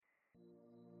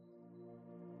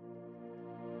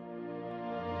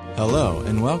Hello,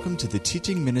 and welcome to the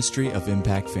teaching ministry of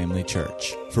Impact Family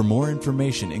Church. For more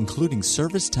information, including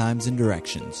service times and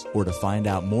directions, or to find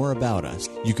out more about us,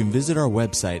 you can visit our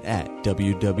website at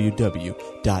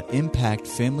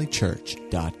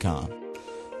www.impactfamilychurch.com.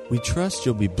 We trust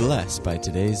you'll be blessed by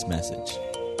today's message.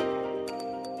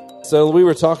 So we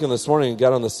were talking this morning and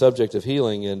got on the subject of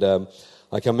healing, and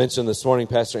like I mentioned this morning,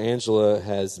 Pastor Angela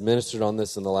has ministered on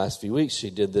this in the last few weeks. She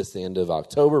did this the end of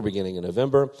October, beginning of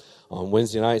November, on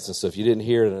Wednesday nights. And so if you didn't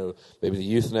hear it, maybe the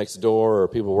youth next door or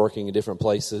people working in different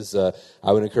places,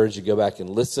 I would encourage you to go back and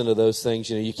listen to those things.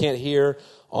 You know, you can't hear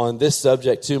on this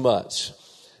subject too much.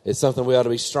 It's something we ought to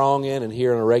be strong in and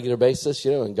hear on a regular basis,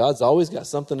 you know, and God's always got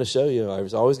something to show you.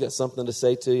 He's always got something to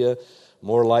say to you.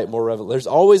 More light, more revelation. There's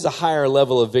always a higher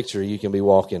level of victory you can be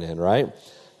walking in, right?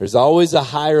 There's always a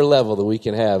higher level that we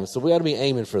can have. So we ought to be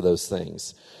aiming for those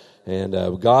things. And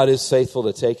God is faithful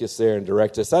to take us there and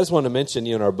direct us. I just wanted to mention,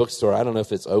 you in our bookstore, I don't know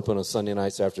if it's open on Sunday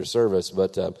nights after service,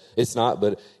 but it's not.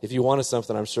 But if you wanted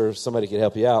something, I'm sure somebody could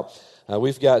help you out.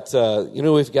 We've got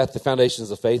the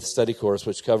Foundations of Faith study course,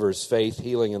 which covers faith,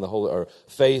 healing in the Holy, or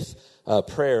faith,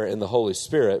 prayer in the Holy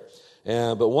Spirit.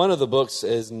 But one of the books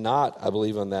is not, I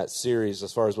believe, on that series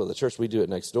as far as what the church, we do it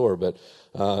next door, but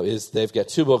they've got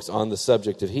two books on the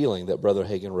subject of healing that Brother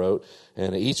Hagin wrote,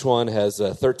 and each one has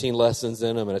 13 lessons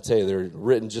in them, and I tell you, they're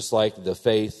written just like the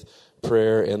faith,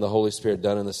 prayer, and the Holy Spirit,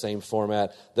 done in the same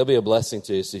format. They'll be a blessing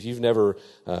to you. So if you've never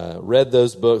read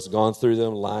those books, gone through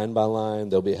them line by line,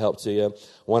 they'll be a help to you.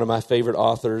 One of my favorite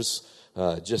authors,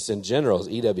 just in general, is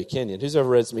E.W. Kenyon. Who's ever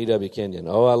read some E.W. Kenyon?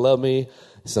 Oh, I love me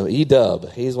some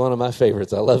E-Dub. He's one of my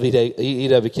favorites. I love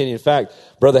E.W. Kenyon. In fact,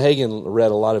 Brother Hagin read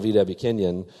a lot of E.W.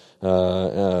 Kenyon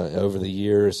over the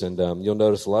years, and you'll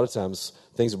notice a lot of times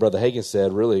things that Brother Hagin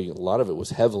said, really a lot of it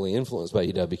was heavily influenced by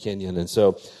E.W. Kenyon. And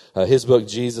so his book,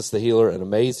 Jesus the Healer, an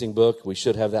amazing book. We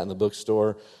should have that in the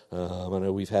bookstore. I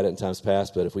know we've had it in times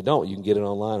past, but if we don't, you can get it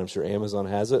online. I'm sure Amazon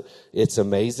has it. It's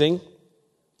amazing.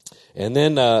 And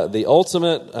then the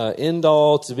ultimate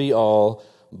end-all to be-all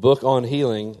book on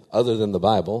healing, other than the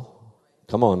Bible,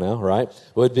 come on now, right,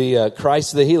 would be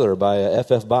Christ the Healer by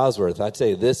F.F. Bosworth. I tell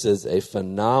you, this is a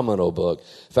phenomenal book.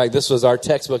 In fact, this was our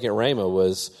textbook at Rhema,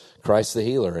 was Christ the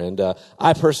Healer. And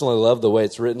I personally love the way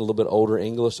it's written, a little bit older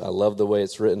English. I love the way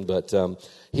it's written, but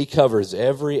he covers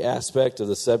every aspect of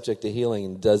the subject of healing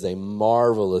and does a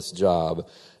marvelous job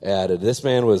at it. This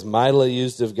man was mightily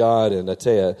used of God, and I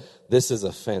tell you, this is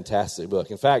a fantastic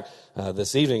book. In fact,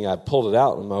 this evening I pulled it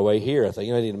out on my way here. I thought,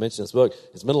 I need to mention this book.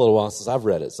 It's been a little while since I've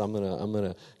read it, so I'm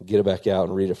gonna get it back out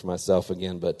and read it for myself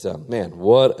again. But man,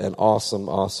 what an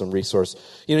awesome resource!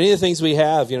 You know, any of the things we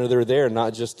have, they're there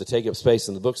not just to take up space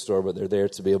in the bookstore, but they're there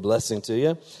to be a blessing to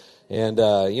you. And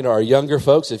our younger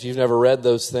folks, if you've never read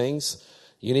those things,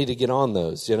 you need to get on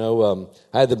those. I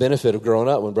had the benefit of growing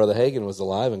up when Brother Hagin was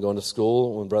alive and going to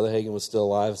school when Brother Hagin was still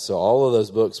alive. So all of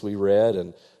those books we read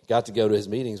and got to go to his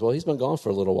meetings. Well, he's been gone for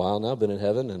a little while now, been in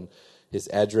heaven, and his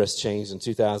address changed in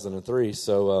 2003.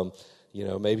 So,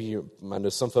 maybe I know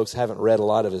some folks haven't read a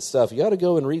lot of his stuff. You ought to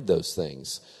go and read those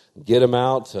things. Get them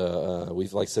out.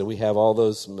 Like I said, we have all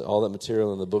that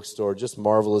material in the bookstore, just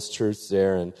marvelous truths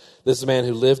there. And this is a man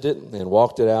who lived it and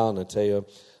walked it out, and I tell you,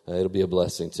 it'll be a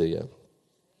blessing to you.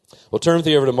 Well, turn with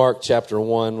you over to Mark chapter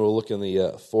 1. We'll look in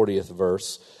the 40th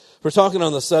verse. We're talking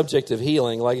on the subject of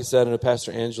healing. Like I said, I know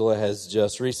Pastor Angela has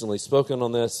just recently spoken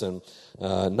on this, and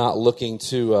not looking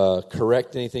to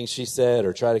correct anything she said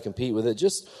or try to compete with it.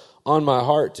 Just on my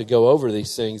heart to go over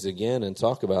these things again and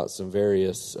talk about some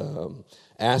various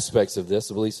aspects of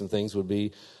this. I believe some things would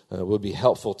be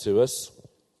helpful to us.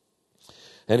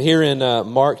 And here in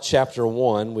Mark chapter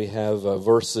 1, we have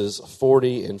verses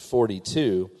 40 and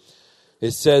 42.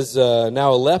 It says,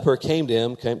 now a leper came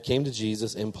to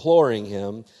Jesus, imploring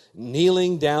him,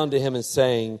 kneeling down to him and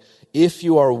saying, if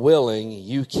you are willing,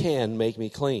 you can make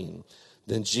me clean.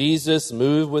 Then Jesus,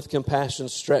 moved with compassion,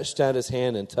 stretched out his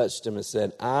hand and touched him and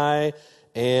said, I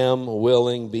am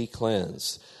willing, be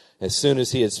cleansed. As soon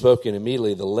as he had spoken,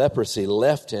 immediately the leprosy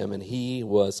left him and he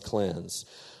was cleansed.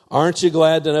 Aren't you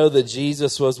glad to know that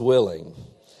Jesus was willing?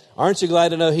 Aren't you glad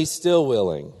to know he's still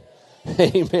willing?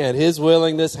 Amen. His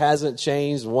willingness hasn't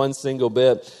changed one single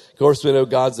bit. Of course, we know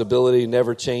God's ability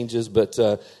never changes, but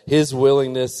his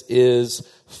willingness is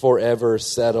forever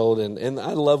settled. And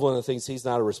I love one of the things, he's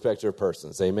not a respecter of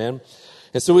persons. Amen.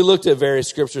 And so we looked at various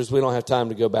scriptures. We don't have time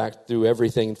to go back through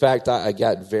everything. In fact, I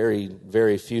got very,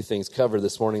 very few things covered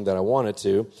this morning that I wanted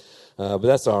to, but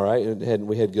that's all right.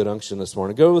 We had good unction this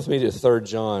morning. Go with me to 3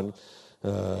 John,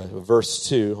 verse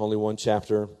 2, only one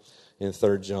chapter in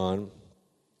 3 John.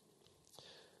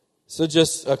 So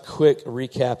just a quick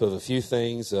recap of a few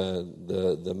things.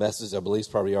 The message, I believe, is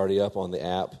probably already up on the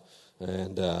app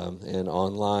and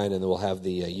online, and then we'll have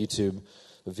the YouTube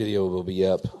video will be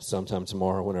up sometime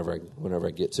tomorrow whenever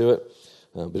I get to it,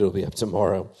 but it'll be up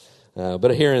tomorrow.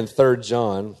 But here in 3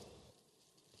 John,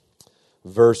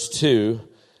 verse 2,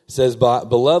 it says,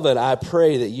 "Beloved, I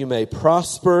pray that you may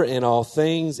prosper in all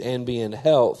things and be in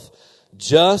health,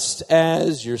 just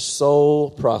as your soul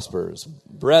prospers.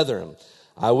 Brethren,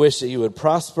 I wish that you would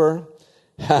prosper."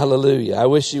 Hallelujah. I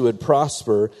wish you would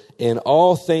prosper in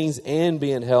all things and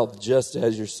be in health just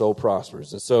as your soul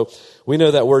prospers. And so we know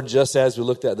that word "just as" we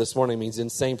looked at this morning means in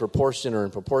same proportion or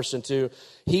in proportion to.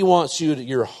 He wants you,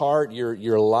 your heart,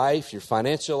 your life, your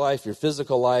financial life, your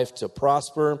physical life to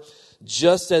prosper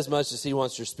just as much as he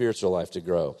wants your spiritual life to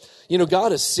grow. You know,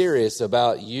 God is serious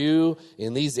about you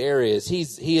in these areas.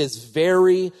 He is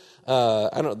very,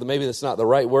 maybe that's not the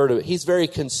right word, but he's very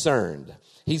concerned.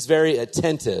 He's very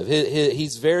attentive.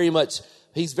 He's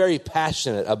very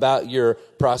passionate about your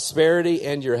prosperity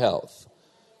and your health.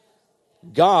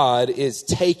 God is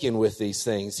taken with these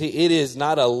things. It is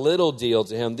not a little deal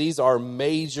to him. These are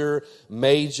major,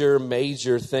 major,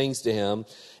 major things to him.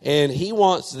 And he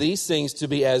wants these things to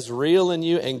be as real in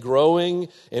you and growing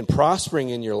and prospering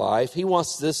in your life. He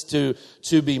wants this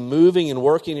to be moving and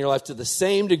working in your life to the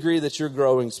same degree that you're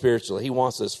growing spiritually. He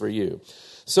wants this for you.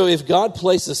 So if God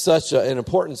places such an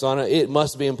importance on it, it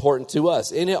must be important to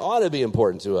us. And it ought to be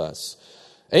important to us.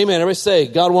 Amen. Everybody say,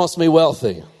 God wants me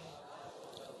wealthy.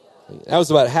 That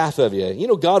was about half of you. You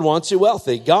know, God wants you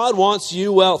wealthy. God wants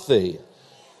you wealthy.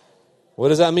 What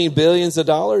does that mean? Billions of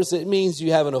dollars? It means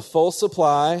you having a full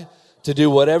supply to do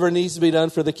whatever needs to be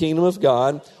done for the kingdom of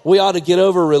God. We ought to get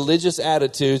over religious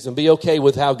attitudes and be okay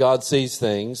with how God sees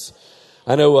things.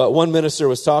 I know one minister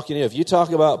was talking to you. If you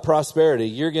talk about prosperity,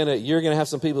 you're gonna have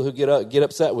some people who get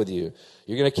upset with you.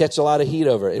 You're gonna catch a lot of heat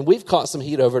over it, and we've caught some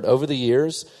heat over it over the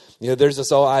years. You know, there's this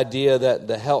whole idea that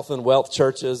the health and wealth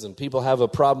churches and people have a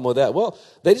problem with that. Well,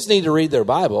 they just need to read their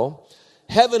Bible.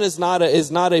 Heaven is not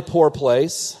a poor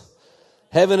place.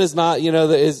 Heaven is not, you know,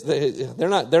 they're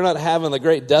not having the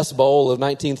great Dust Bowl of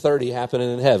 1930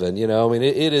 happening in heaven. You know, I mean,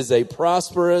 it is a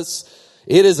prosperous.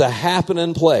 It is a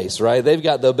happening place, right? They've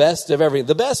got the best of everything.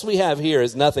 The best we have here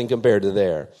is nothing compared to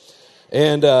there.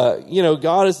 And, you know,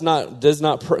 God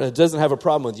doesn't have a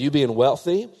problem with you being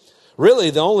wealthy.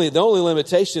 Really, the only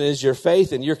limitation is your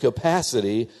faith and your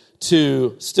capacity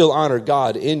to still honor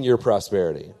God in your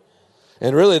prosperity.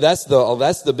 And really, that's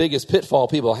the biggest pitfall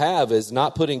people have is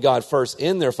not putting God first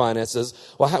in their finances.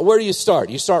 Well, where do you start?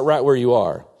 You start right where you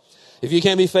are. If you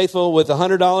can't be faithful with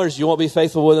 $100, you won't be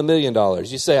faithful with $1 million.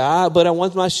 You say, but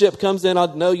once my ship comes in,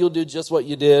 I'll know you'll do just what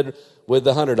you did with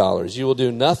the $100. You will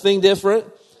do nothing different.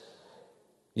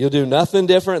 You'll do nothing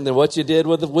different than what you did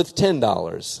with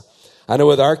 $10. I know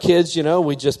with our kids, you know,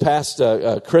 we just passed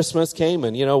Christmas came,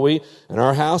 and, you know, we in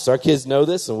our house, our kids know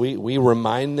this, and we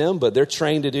remind them, but they're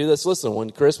trained to do this. Listen,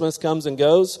 when Christmas comes and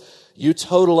goes, you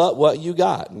total up what you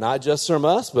got, not just from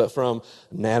us, but from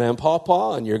Nana and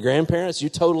Pawpaw and your grandparents. You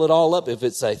total it all up. If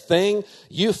it's a thing,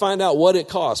 you find out what it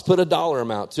costs, put a dollar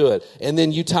amount to it, and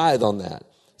then you tithe on that.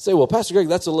 Say, well, Pastor Greg,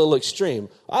 that's a little extreme.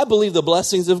 I believe the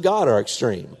blessings of God are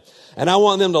extreme. And I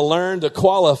want them to learn to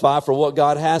qualify for what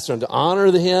God has for them, to honor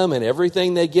him and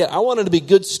everything they get. I want them to be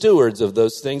good stewards of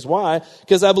those things. Why?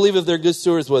 Because I believe if they're good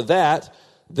stewards with that,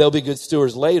 they'll be good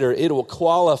stewards later. It will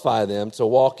qualify them to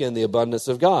walk in the abundance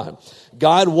of God.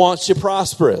 God wants you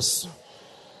prosperous.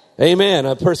 Amen.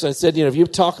 A person said, you know, if you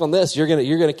talk on this, you're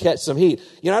gonna catch some heat.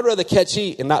 You know, I'd rather catch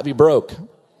heat and not be broke.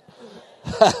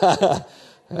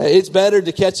 It's better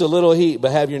to catch a little heat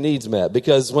but have your needs met,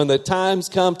 because when the times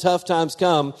come, tough times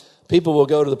come, people will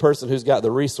go to the person who's got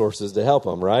the resources to help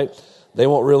them, right? They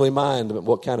won't really mind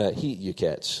what kind of heat you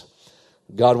catch.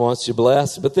 God wants you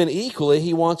blessed, but then equally,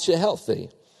 he wants you healthy.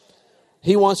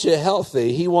 He wants you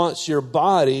healthy. He wants your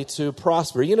body to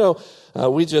prosper. You know,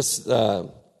 we just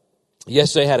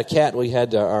yesterday had a cat. We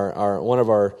had our one of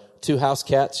our 2 house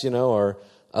cats, you know, our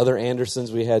other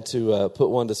Andersons. We had to put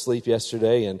one to sleep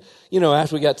yesterday. And, you know,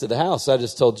 after we got to the house, I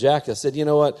just told Jack, I said, you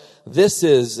know what,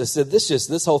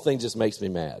 this whole thing just makes me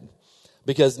mad,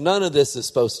 because none of this is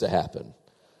supposed to happen.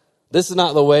 This is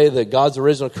not the way that God's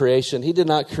original creation. He did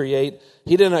not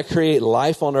create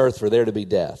life on earth for there to be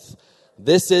death.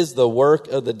 This is the work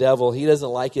of the devil. He doesn't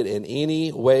like it in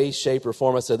any way, shape, or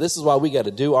form. I said, this is why we got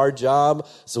to do our job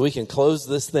so we can close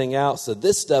this thing out so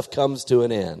this stuff comes to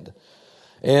an end.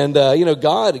 And, you know,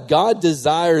 God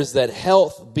desires that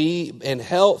health be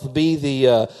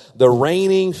the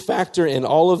reigning factor in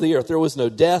all of the earth. There was no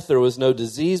death. There was no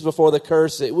disease before the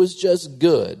curse. It was just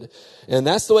good. And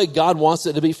that's the way God wants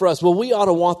it to be for us. Well, we ought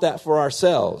to want that for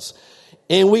ourselves.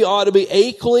 And we ought to be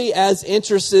equally as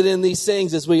interested in these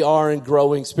things as we are in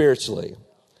growing spiritually.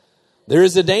 There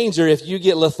is a danger if you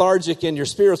get lethargic in your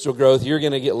spiritual growth, you're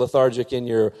going to get lethargic in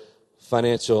your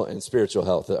financial and spiritual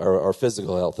health or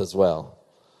physical health as well.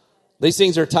 These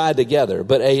things are tied together,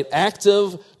 but an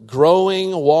active,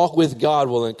 growing walk with God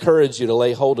will encourage you to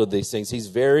lay hold of these things. He's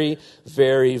very,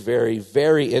 very, very,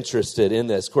 very interested in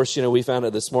this. Of course, we found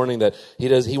out this morning that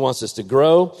he wants us to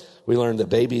grow. We learned that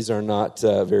babies are not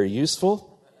very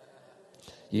useful.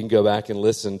 You can go back and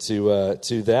listen to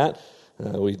that.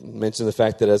 We mentioned the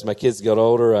fact that as my kids got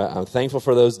older, I'm thankful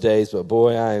for those days, but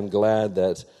boy, I am glad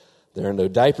that there are no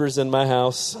diapers in my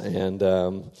house,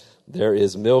 and there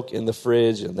is milk in the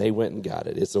fridge, and they went and got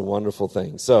it. It's a wonderful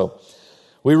thing. So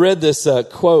we read this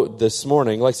quote this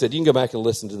morning. Like I said, you can go back and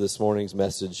listen to this morning's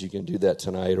message. You can do that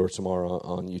tonight or tomorrow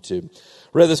on YouTube.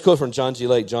 Read this quote from John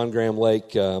Graham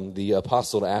Lake, the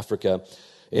apostle to Africa.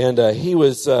 And he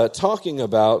was talking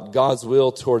about God's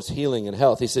will towards healing and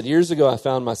health. He said, years ago, I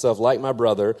found myself like my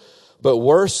brother, but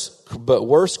worse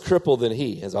crippled than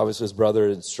he. As obviously his brother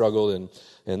had struggled,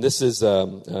 and this is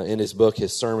in his book,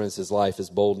 his sermons, his life, his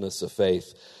boldness of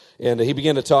faith. And he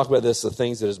began to talk about this, the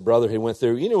things that his brother had went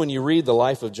through. When you read the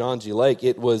life of John G. Lake,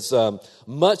 it was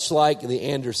much like the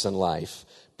Anderson life,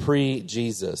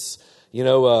 pre-Jesus.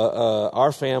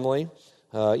 Our family,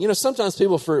 sometimes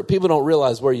people don't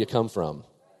realize where you come from.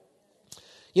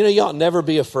 You ought never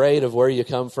be afraid of where you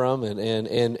come from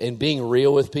and being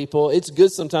real with people. It's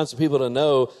good sometimes for people to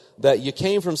know that you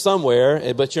came from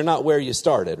somewhere, but you're not where you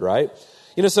started, right?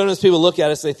 Sometimes people look at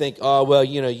us, they think, oh, well,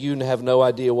 you have no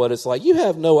idea what it's like. You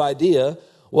have no idea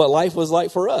what life was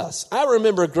like for us. I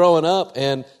remember growing up,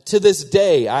 and to this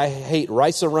day, I hate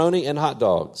rice-a-roni and hot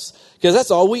dogs because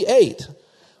that's all we ate.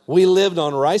 We lived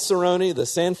on rice-a-roni, the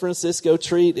San Francisco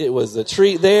treat. It was a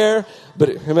treat there, but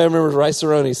who remembers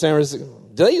rice-a-roni, San Francisco?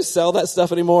 Do they sell that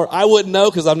stuff anymore? I wouldn't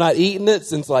know because I'm not eating it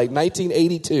since like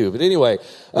 1982. But anyway,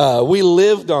 we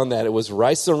lived on that. It was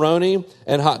rice-a-roni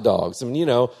and hot dogs. I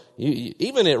mean,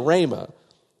 even at Rhema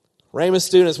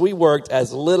students, we worked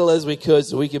as little as we could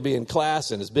so we could be in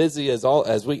class and as busy as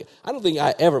we. I don't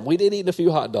think we did eat a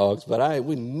few hot dogs, but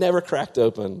we never cracked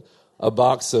open a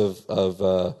box of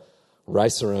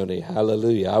rice-a-roni.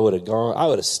 Hallelujah! I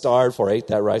would have starved before I ate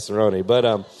that rice-a-roni,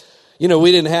 but.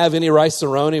 We didn't have any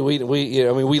rice-a-roni.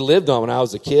 We lived on when I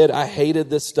was a kid. I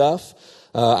hated this stuff.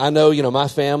 I know, my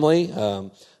family.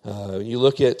 You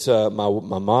look at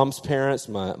my mom's parents,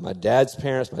 my dad's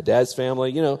parents, my dad's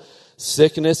family.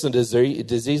 Sickness and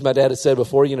disease. My dad had said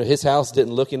before. His house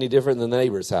didn't look any different than the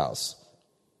neighbor's house,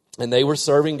 and they were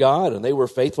serving God and they were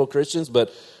faithful Christians.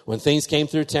 But when things came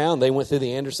through town, they went through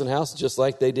the Anderson house just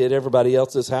like they did everybody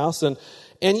else's house. And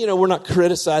we're not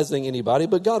criticizing anybody,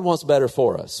 but God wants better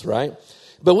for us, right?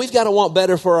 But we've got to want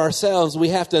better for ourselves. We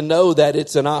have to know that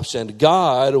it's an option.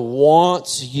 God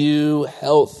wants you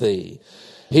healthy.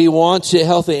 He wants you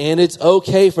healthy, and it's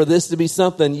okay for this to be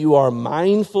something you are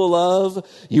mindful of,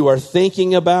 you are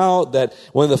thinking about, that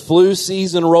when the flu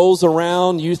season rolls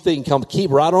around, you think, keep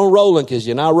right on rolling because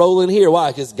you're not rolling here. Why?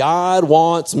 Because God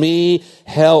wants me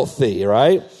healthy,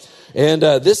 right? And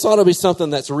this ought to be something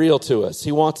that's real to us.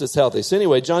 He wants us healthy. So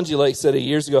anyway, John G. Lake said,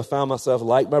 years ago, I found myself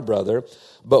like my brother,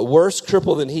 but worse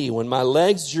crippled than he. When my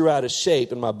legs drew out of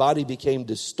shape and my body became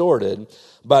distorted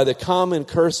by the common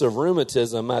curse of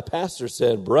rheumatism, my pastor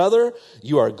said, brother,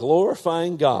 you are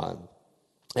glorifying God.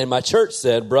 And my church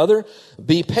said, brother,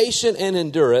 be patient and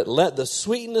endure it. Let the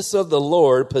sweetness of the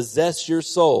Lord possess your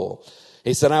soul.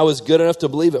 He said, I was good enough to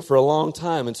believe it for a long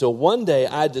time until one day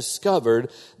I discovered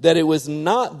that it was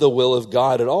not the will of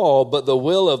God at all, but the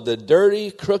will of the dirty,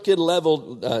 crooked-legged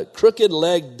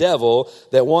devil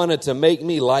that wanted to make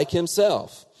me like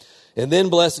himself. And then,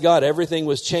 bless God, everything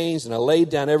was changed, and I laid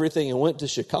down everything and went to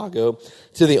Chicago,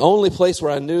 to the only place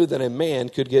where I knew that a man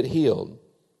could get healed.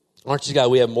 Aren't you glad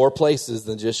we have more places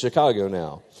than just Chicago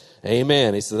now?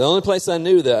 Amen. He said, the only place I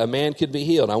knew that a man could be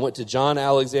healed. I went to John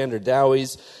Alexander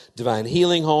Dowie's Divine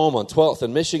Healing Home on 12th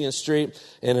and Michigan Street,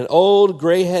 and an old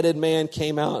gray-headed man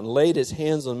came out and laid his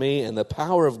hands on me, and the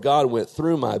power of God went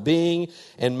through my being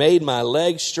and made my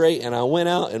legs straight, and I went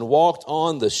out and walked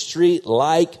on the street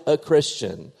like a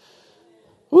Christian.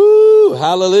 Woo!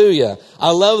 Hallelujah.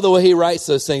 I love the way he writes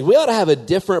those things. We ought to have a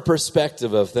different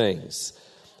perspective of things.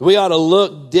 We ought to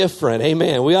look different.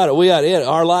 Amen.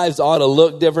 Our lives ought to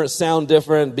look different, sound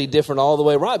different, be different all the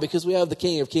way, right? Because we have the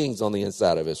King of Kings on the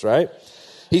inside of us, right?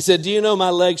 He said, do you know my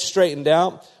legs straightened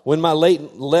out? When my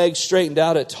leg straightened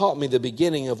out, it taught me the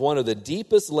beginning of one of the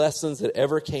deepest lessons that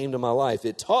ever came to my life.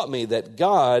 It taught me that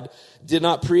God did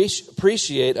not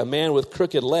appreciate a man with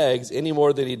crooked legs any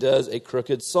more than he does a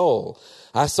crooked soul.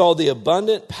 I saw the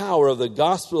abundant power of the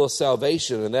gospel of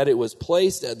salvation and that it was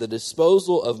placed at the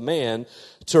disposal of man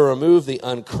to remove the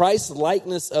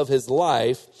unChrist-likeness of his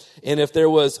life. And if there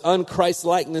was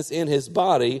unChrist-likeness in his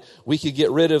body, we could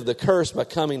get rid of the curse by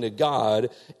coming to God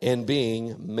and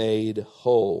being made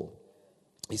whole.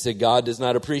 He said God does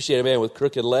not appreciate a man with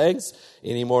crooked legs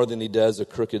any more than he does a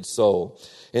crooked soul.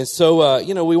 And so,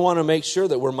 we want to make sure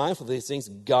that we're mindful of these things.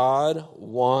 God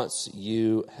wants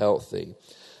you healthy.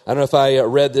 I don't know if I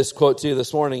read this quote to you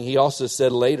this morning. He also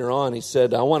said later on, he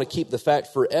said, I want to keep the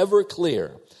fact forever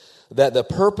clear that the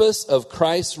purpose of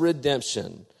Christ's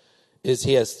redemption is,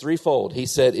 he has threefold. He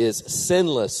said, is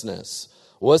sinlessness.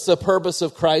 What's the purpose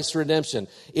of Christ's redemption?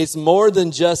 It's more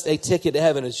than just a ticket to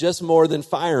heaven. It's just more than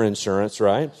fire insurance,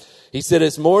 right? He said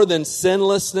it's more than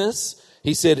sinlessness.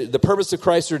 He said the purpose of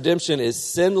Christ's redemption is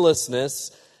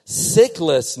sinlessness,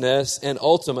 sicklessness, and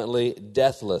ultimately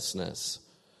deathlessness.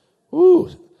 Woo!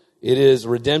 It is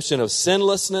redemption of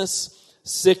sinlessness,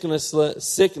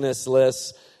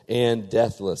 sicknessless, and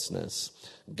deathlessness.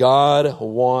 God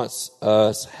wants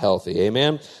us healthy.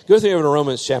 Amen? Go with me over to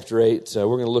Romans chapter 8. We're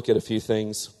going to look at a few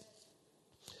things.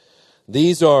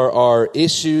 These are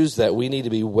issues that we need to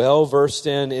be well versed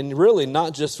in, and really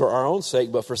not just for our own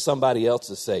sake, but for somebody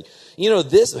else's sake.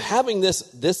 Having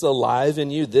this alive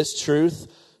in you, this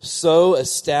truth so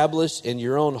established in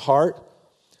your own heart,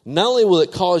 not only will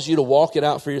it cause you to walk it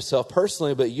out for yourself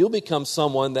personally, but you'll become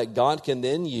someone that God can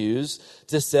then use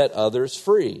to set others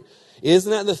free.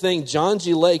 Isn't that the thing? John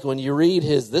G. Lake, when you read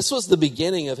this was the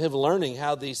beginning of him learning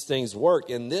how these things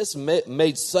work. And this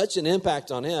made such an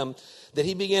impact on him that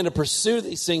he began to pursue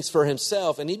these things for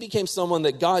himself. And he became someone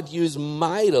that God used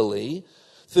mightily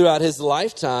throughout his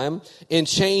lifetime and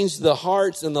changed the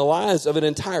hearts and the lives of an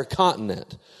entire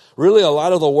continent. Really, a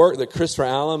lot of the work that Christopher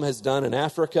Allen has done in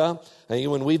Africa,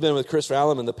 and when we've been with Christopher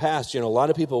Allen in the past, a lot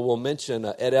of people will mention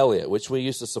Ed Elliott, which we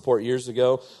used to support years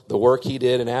ago, the work he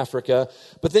did in Africa.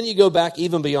 But then you go back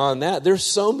even beyond that. There's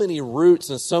so many roots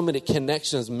and so many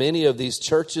connections. Many of these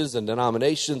churches and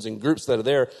denominations and groups that are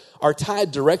there are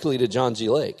tied directly to John G.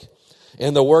 Lake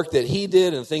and the work that he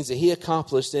did and things that he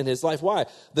accomplished in his life. Why?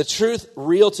 The truth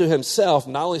real to himself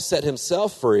not only set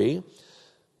himself free,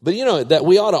 but that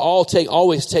we ought to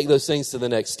always take those things to the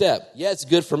next step. Yeah, it's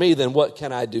good for me, then what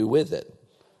can I do with it?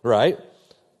 Right?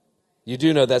 You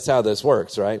do know that's how this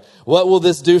works, right? What will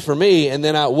this do for me? And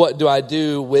then what do I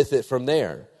do with it from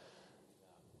there?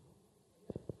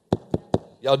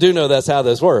 Y'all do know that's how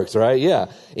this works, right? Yeah.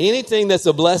 Anything that's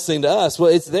a blessing to us, well,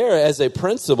 it's there as a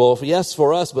principle, yes,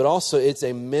 for us, but also it's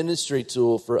a ministry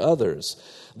tool for others.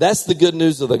 That's the good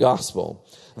news of the gospel.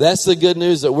 That's the good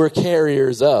news that we're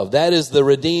carriers of. That is the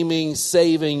redeeming,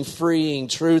 saving, freeing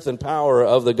truth and power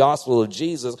of the gospel of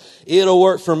Jesus. It'll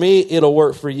work for me. It'll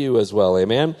work for you as well.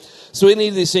 Amen. So we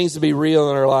need these things to be real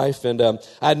in our life. And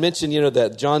I'd mentioned,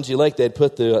 that John G. Lake, they'd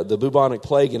put the bubonic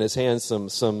plague in his hands,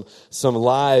 some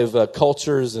live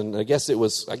cultures, and I guess it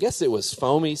was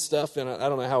foamy stuff, and I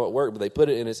don't know how it worked, but they put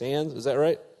it in his hands. Is that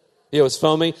right? Yeah, it was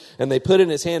foamy, and they put it in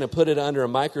his hand and put it under a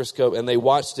microscope, and they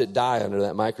watched it die under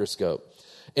that microscope.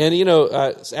 And,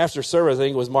 after service, I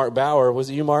think it was Mark Bauer. Was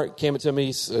it you, Mark? Came to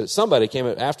me. Somebody came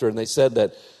after, and they said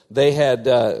that they had,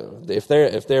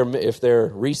 if their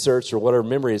research or whatever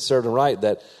memory is served them right,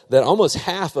 that almost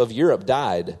half of Europe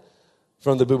died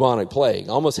from the bubonic plague.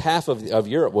 Almost half of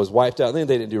Europe was wiped out. I think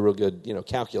they didn't do real good,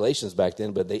 calculations back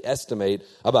then, but they estimate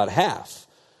about half.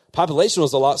 Population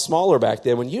was a lot smaller back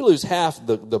then. When you lose half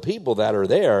the people that are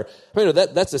there,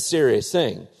 that's a serious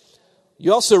thing.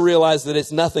 You also realize that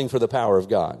it's nothing for the power of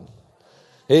God.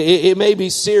 It may be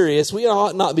serious. We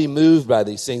ought not be moved by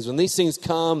these things. When these things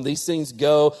come, these things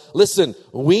go. Listen,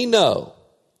 we know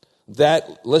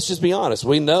that, let's just be honest,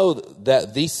 we know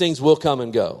that these things will come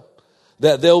and go.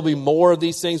 That there will be more of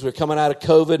these things. We're coming out of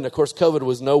COVID, and of course COVID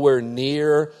was nowhere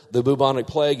near the bubonic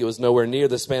plague. It was nowhere near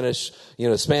the Spanish flu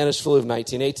of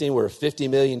 1918 where 50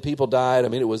 million people died. I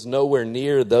mean, it was nowhere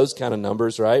near those kind of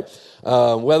numbers, right?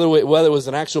 Whether it was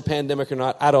an actual pandemic or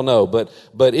not, I don't know,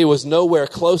 but it was nowhere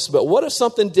close. But what if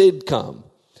something did come?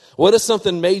 What if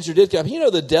something major did come?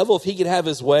 The devil, if he could have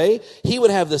his way, he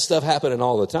would have this stuff happening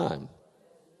all the time.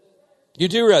 You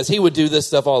do realize he would do this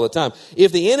stuff all the time.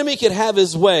 If the enemy could have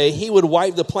his way, he would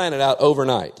wipe the planet out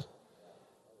overnight.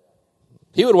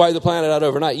 He would wipe the planet out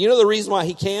overnight. You know the reason why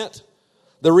he can't?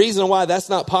 The reason why that's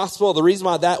not possible, the reason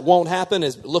why that won't happen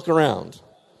is look around.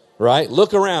 right?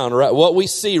 Look around, right? What we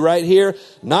see right here,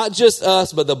 not just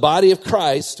us, but the body of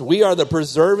Christ. We are the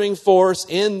preserving force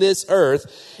in this earth.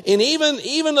 And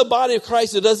even the body of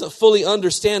Christ that doesn't fully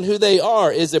understand who they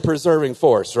are is a preserving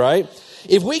force, right?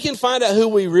 If we can find out who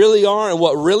we really are and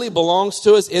what really belongs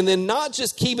to us, and then not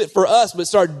just keep it for us, but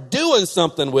start doing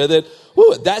something with it,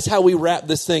 that's how we wrap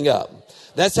this thing up.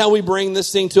 That's how we bring this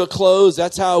thing to a close.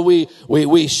 That's how we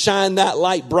shine that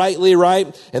light brightly, right?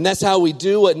 And that's how we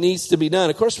do what needs to be done.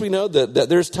 Of course, we know that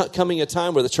there's coming a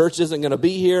time where the church isn't going to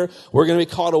be here. We're going to be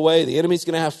caught away. The enemy's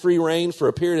going to have free reign for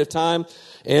a period of time.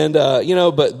 And,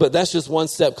 but that's just one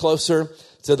step closer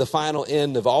to the final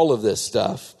end of all of this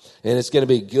stuff. And it's going to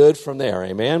be good from there,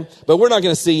 amen? But we're not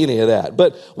going to see any of that.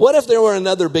 But what if there were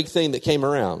another big thing that came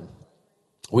around?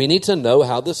 We need to know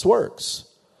how this works.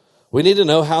 We need to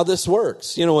know how this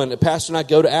works. You know, when Pastor and I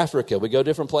go to Africa, we go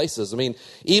different places. I mean,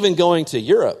 even going to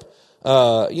Europe,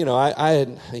 I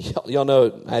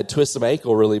had twisted my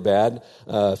ankle really bad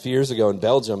a few years ago in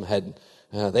Belgium.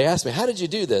 They asked me, how did you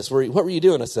do this? What were you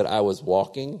doing? I said, I was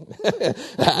walking.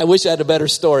 I wish I had a better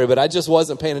story, but I just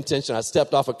wasn't paying attention. I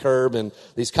stepped off a curb in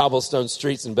these cobblestone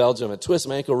streets in Belgium and twisted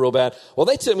my ankle real bad. Well,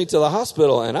 they took me to the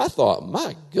hospital, and I thought,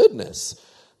 my goodness.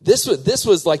 This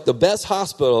was like the best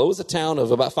hospital. It was a town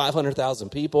of about 500,000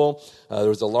 people. There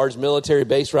was a large military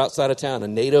base right outside of town, a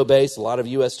NATO base. A lot of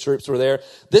U.S. troops were there.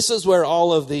 This is where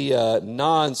all of the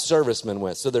non-servicemen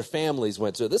went, so their families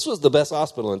went to. This was the best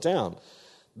hospital in town.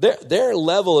 Their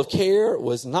level of care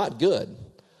was not good.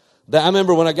 I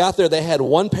remember when I got there, they had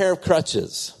one pair of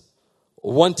crutches.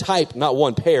 One type, not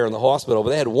one pair in the hospital, but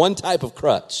they had one type of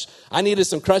crutch. I needed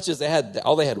some crutches. They had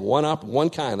one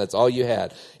kind. That's all you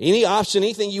had. Any option,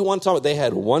 anything you want to talk about, they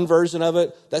had one version of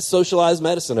it. That's socialized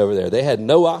medicine over there. They had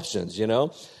no options, you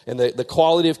know, and the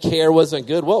quality of care wasn't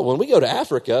good. Well, when we go to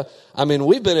Africa, I mean,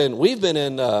 we've been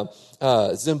in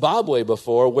Zimbabwe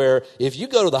before, where if you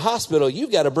go to the hospital,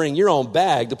 you've got to bring your own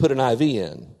bag to put an IV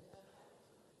in.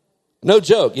 No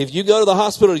joke. If you go to the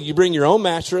hospital, you bring your own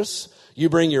mattress. You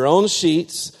bring your own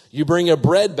sheets. You bring a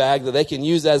bread bag that they can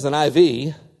use as an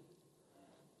IV.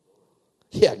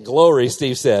 Yeah, glory,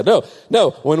 Steve said.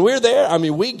 No. When we're there, I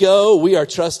mean, we are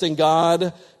trusting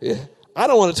God. I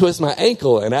don't want to twist my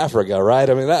ankle in Africa, right?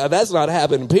 I mean, that's not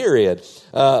happening, period.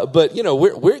 But, you know,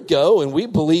 we go and we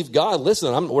believe God.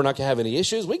 Listen, we're not going to have any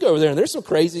issues. We go over there and there's some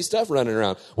crazy stuff running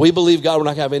around. We believe God, we're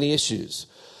not going to have any issues.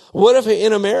 What if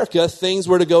in America things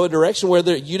were to go a direction where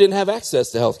you didn't have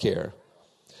access to health care?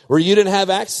 Where you didn't have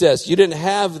access, you didn't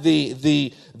have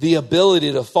the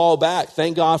ability to fall back.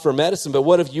 Thank God for medicine, but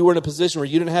what if you were in a position where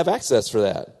you didn't have access for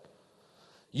that?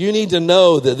 You need to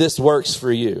know that this works for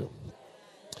you.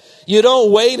 You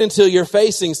don't wait until you're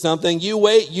facing something.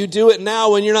 You do it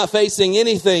now when you're not facing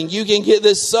anything. You can get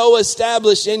this so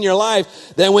established in your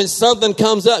life that when something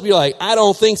comes up, you're like, I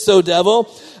don't think so, devil.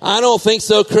 I don't think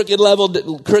so,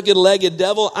 crooked-legged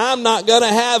devil. I'm not going to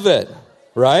have it,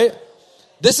 right?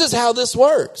 This is how this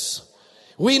works.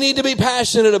 We need to be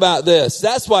passionate about this.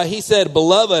 That's why he said,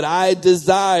 beloved, I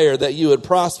desire that you would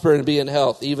prosper and be in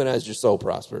health, even as your soul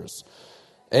prospers.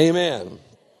 Amen.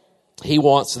 He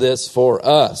wants this for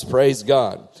us. Praise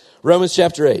God. Romans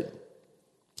chapter 8,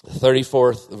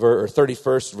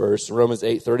 31st verse, Romans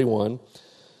 8:31.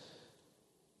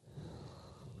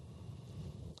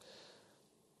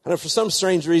 I know for some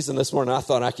strange reason this morning, I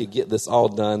thought I could get this all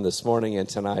done this morning and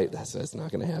tonight. That's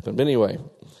not going to happen. But anyway,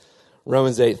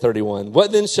 Romans 8:31.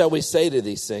 What then shall we say to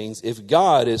these things? If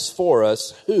God is for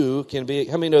us, who can be?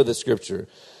 How many know the scripture?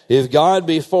 If God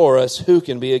be for us, who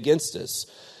can be against us?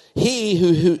 He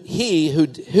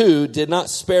who did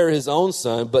not spare his own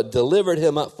son, but delivered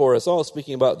him up for us all,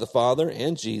 speaking about the Father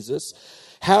and Jesus,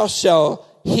 how shall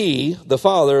he, the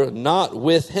Father, not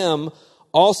with him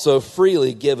also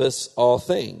freely give us all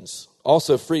things?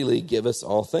 Also freely give us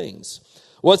all things.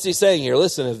 What's he saying here?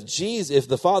 Listen, if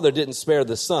the Father didn't spare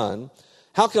the Son,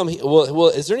 how come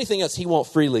is there anything else he won't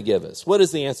freely give us? What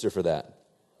is the answer for that?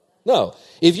 No.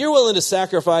 If you're willing to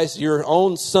sacrifice your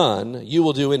own son, you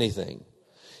will do anything.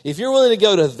 If you're willing to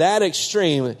go to that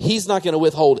extreme, he's not going to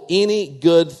withhold any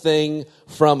good thing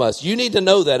from us. You need to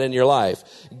know that in your life.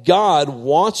 God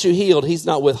wants you healed. He's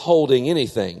not withholding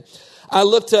anything. I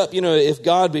looked up, if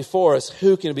God be for us,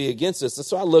 who can be against us? And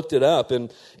so I looked it up.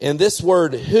 And this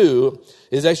word who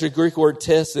is actually a Greek word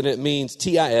tis, and it means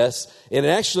T-I-S. And it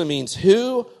actually means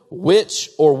who, which,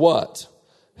 or what.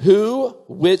 Who,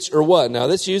 which, or what. Now,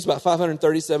 this is used about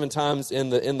 537 times in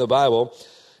the Bible.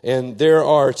 And there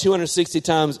are 260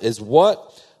 times is what,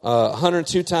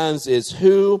 102 times is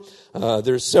who.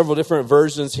 There's several different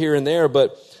versions here and there,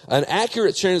 but an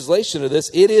accurate translation of this,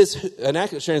 an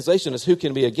accurate translation is who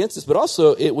can be against us, but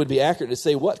also it would be accurate to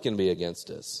say what can be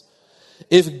against us.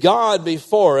 If God be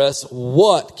for us,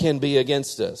 what can be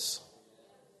against us?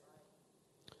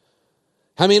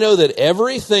 How many know that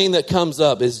everything that comes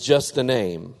up is just a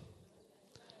name?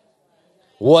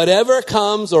 Whatever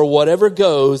comes or whatever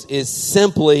goes is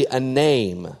simply a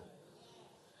name.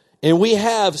 And we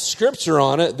have scripture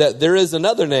on it that there is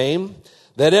another name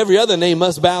that every other name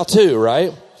must bow to,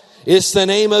 right? It's the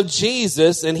name of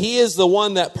Jesus, and he is the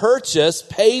one that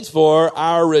purchased, paid for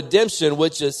our redemption,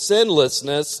 which is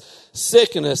sinlessness,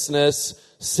 sicknessless,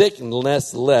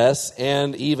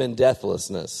 and even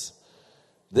deathlessness.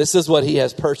 This is what he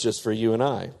has purchased for you and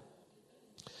I.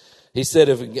 He said,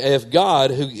 if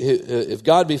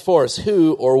God be for us,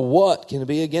 who or what can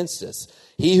be against us?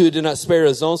 He who did not spare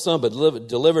his own son, but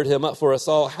delivered him up for us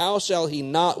all, how shall he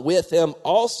not with him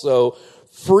also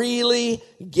freely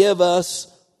give us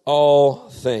all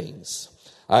things?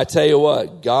 I tell you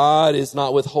what, God is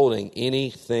not withholding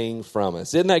anything from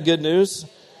us. Isn't that good news?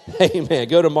 Amen.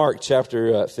 Go to Mark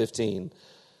chapter 15.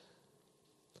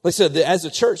 Like I said, as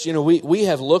a church, we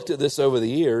have looked at this over the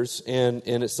years, and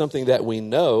it's something that we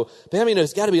know. But I mean,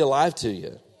 it's got to be alive to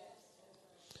you.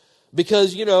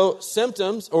 Because,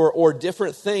 symptoms or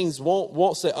different things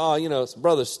won't say, it's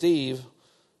Brother Steve.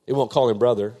 It won't call him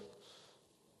brother.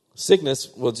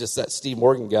 Sickness will just that Steve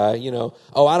Morgan guy, I don't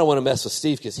want to mess with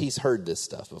Steve because he's heard this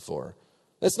stuff before.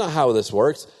 That's not how this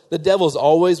works. The devil's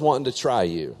always wanting to try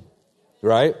you,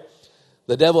 right?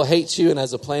 The devil hates you and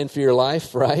has a plan for your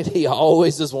life, right? He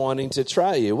always is wanting to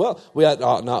try you. Well, we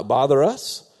ought not bother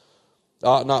us.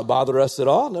 Ought not bother us at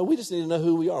all. No, we just need to know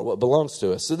who we are, what belongs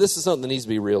to us. So this is something that needs to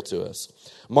be real to us.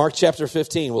 Mark chapter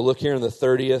 15, we'll look here in the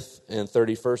 30th and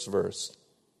 31st verse.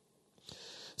 It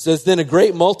says, then a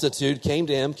great multitude came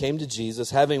to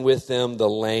Jesus, having with them the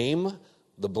lame,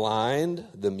 the blind,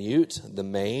 the mute, the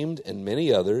maimed, and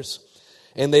many others.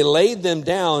 And they laid them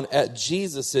down at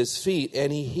Jesus' feet,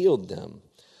 and he healed them.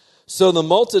 So the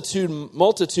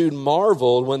multitude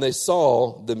marveled when they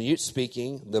saw the mute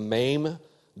speaking, the maimed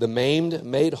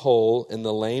made whole, and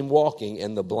the lame walking,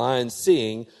 and the blind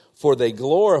seeing, for they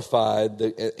glorified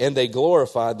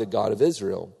the God of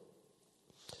Israel.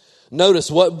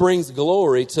 Notice what brings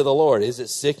glory to the Lord. Is it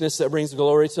sickness that brings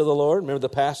glory to the Lord? Remember the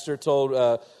pastor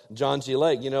told John G.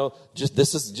 Lake,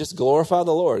 just glorify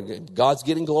the Lord. God's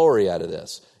getting glory out of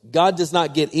this. God does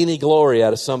not get any glory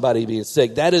out of somebody being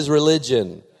sick. That is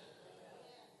religion.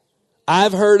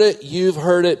 I've heard it. You've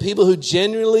heard it. People who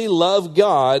genuinely love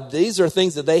God, these are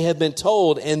things that they have been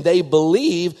told and they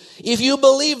believe. If you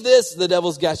believe this, the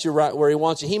devil's got you right where he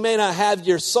wants you. He may not have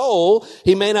your soul.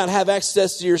 He may not have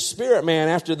access to your spirit, man,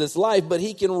 after this life, but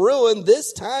he can ruin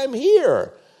this time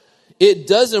here. It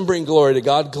doesn't bring glory to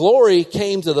God. Glory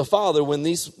came to the Father when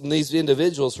these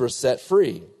individuals were set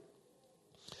free.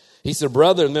 He said,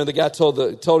 brother, and then the guy told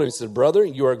him, he said, brother,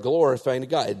 you are glorifying to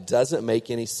God. It doesn't make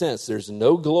any sense. There's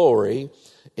no glory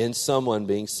in someone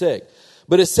being sick.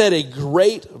 But it said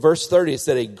verse 30, it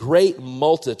said a great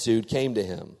multitude came to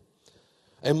him.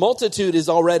 A multitude is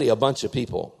already a bunch of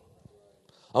people.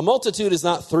 A multitude is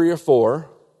not 3 or 4.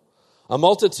 A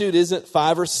multitude isn't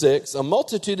 5 or 6. A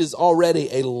multitude is already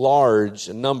a large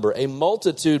number. A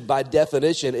multitude, by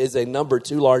definition, is a number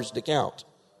too large to count.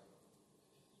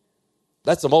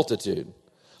 That's a multitude.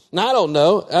 Now, I don't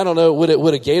know.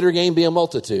 Would a Gator game be a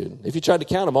multitude? If you tried to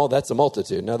count them all, that's a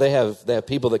multitude. Now, they have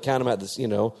people that count them at this,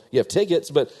 you have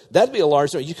tickets, but that'd be a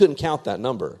large number. You couldn't count that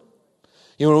number.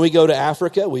 When we go to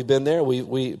Africa, we've been there.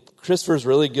 Christopher's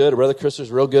really good. Brother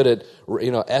Christopher's real good at,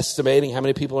 estimating how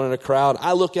many people are in a crowd.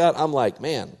 I look out, I'm like,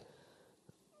 man,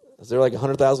 is there like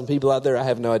 100,000 people out there? I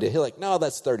have no idea. He's like, no,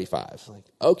 that's 35. I'm like,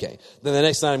 okay. Then the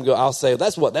next time I'll say,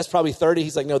 that's probably 30.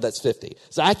 He's like, no, that's 50.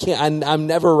 So I'm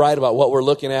never right about what we're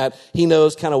looking at. He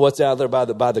knows kind of what's out there by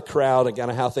the crowd and kind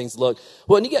of how things look.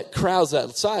 Well, when you get crowds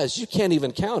that size, you can't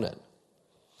even count it.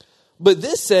 But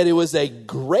this said it was a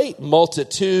great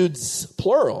multitudes,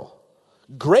 plural.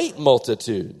 Great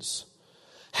multitudes.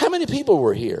 How many people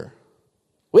were here?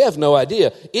 We have no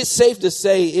idea. It's safe to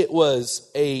say it was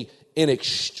an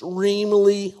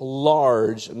extremely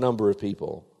large number of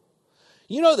people.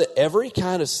 You know that every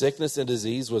kind of sickness and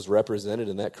disease was represented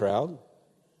in that crowd?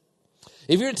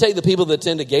 If you were to take the people that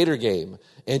attend a Gator game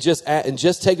and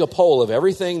just take a poll of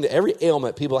every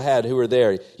ailment people had who were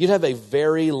there, you'd have a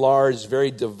very large,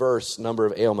 very diverse number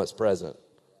of ailments present,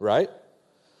 right?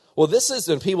 Well, this is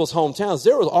in people's hometowns.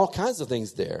 There were all kinds of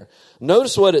things there.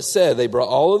 Notice what it said. They brought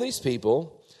all of these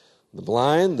people, the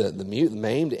blind, the mute, the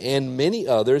maimed, and many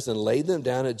others, and laid them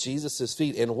down at Jesus'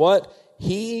 feet. And what?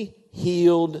 He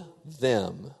healed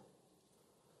them.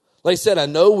 Like I said, I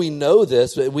know we know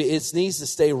this, but it needs to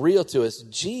stay real to us.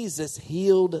 Jesus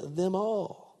healed them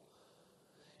all.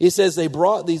 He says they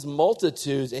brought these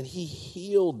multitudes and he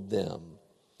healed them.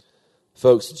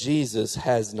 Folks, Jesus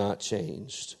has not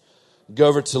changed. Go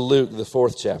over to Luke, the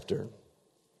 4th chapter.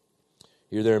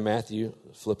 You're there in Matthew.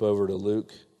 Flip over to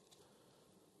Luke.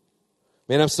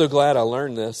 Man, I'm so glad I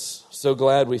learned this. So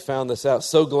glad we found this out.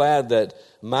 So glad that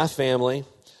my family,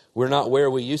 we're not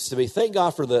where we used to be. Thank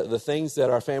God for the things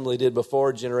that our family did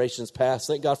before, generations past.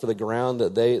 Thank God for the ground the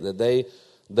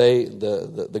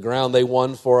ground they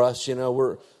won for us. You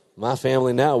know, my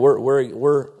family now,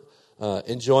 we're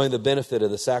enjoying the benefit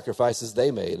of the sacrifices they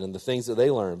made and the things that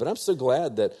they learned. But I'm so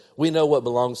glad that we know what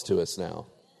belongs to us now.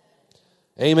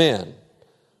 Amen.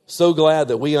 So glad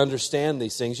that we understand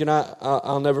these things. You know,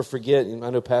 I'll never forget, I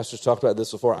know pastors talked about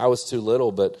this before, I was too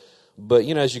little, but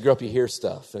you know, as you grow up, you hear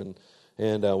stuff. And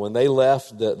when they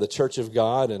left the Church of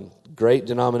God, and great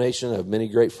denomination, I have many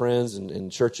great friends in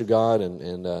Church of God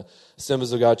and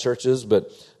Assemblies of God churches, but,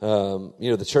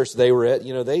 you know, the church they were at,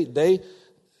 you know,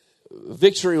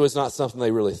 victory was not something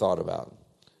they really thought about.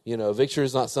 You know, victory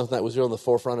is not something that was really on the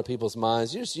forefront of people's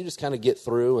minds. You just kind of get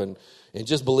through and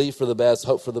just believe for the best,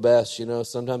 hope for the best. You know,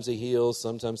 sometimes he heals,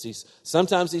 sometimes he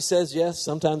says yes,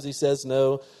 sometimes he says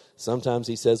no, sometimes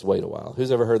he says wait a while.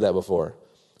 Who's ever heard that before?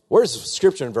 Where's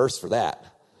scripture and verse for that?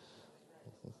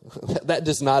 That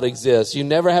does not exist. You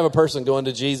never have a person going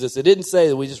to Jesus. It didn't say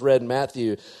that we just read in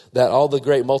Matthew that all the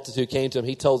great multitude came to him.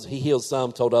 He healed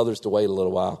some, told others to wait a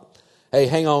little while. Hey,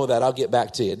 hang on with that. I'll get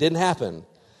back to you. It didn't happen.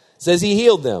 It says he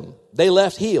healed them. They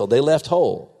left healed. They left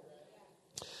whole.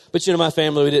 But, you know, my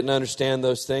family, we didn't understand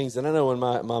those things. And I know when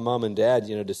my mom and dad,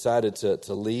 you know, decided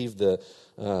to leave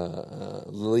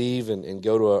leave and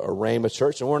go to a Rhema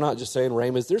church. And we're not just saying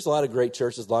Rhema's. There's a lot of great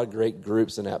churches, a lot of great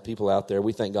groups and people out there.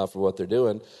 We thank God for what they're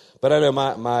doing. But I know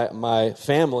my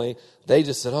family, they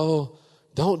just said, oh,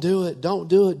 don't do it. Don't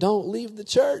do it. Don't leave the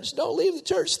church. Don't leave the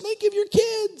church. Think of your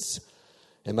kids.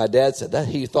 And my dad said that.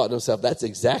 He thought to himself, that's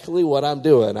exactly what I'm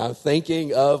doing. I'm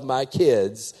thinking of my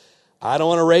kids. I don't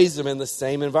want to raise them in the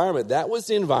same environment. That was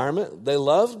the environment. They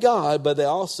loved God, but they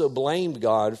also blamed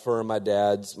God for my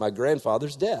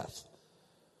grandfather's death.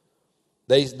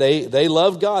 They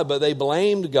loved God, but they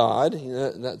blamed God. You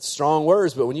know, that's strong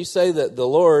words, but when you say that the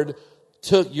Lord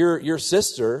took your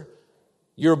sister,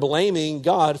 you're blaming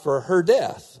God for her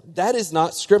death. That is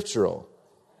not scriptural.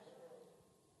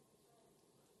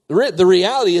 The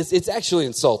reality is it's actually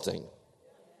insulting.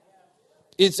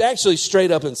 It's actually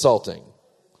straight up insulting.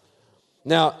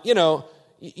 Now, you know,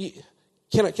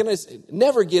 can I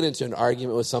never get into an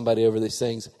argument with somebody over these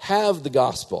things? Have the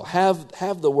gospel.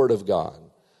 Have the word of God.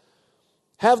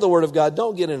 Have the word of God.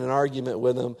 Don't get in an argument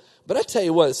with them. But I tell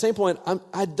you what, at the same point,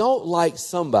 I don't like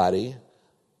somebody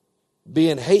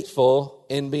being hateful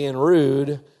and being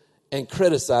rude and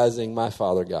criticizing my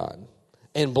Father God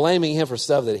and blaming him for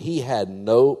stuff that he had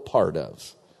no part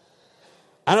of.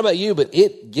 I don't know about you, but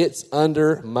it gets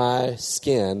under my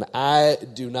skin. I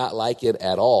do not like it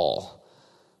at all.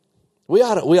 We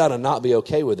ought to not be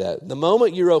okay with that. The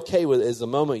moment you're okay with it is the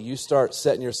moment you start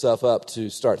setting yourself up to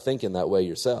start thinking that way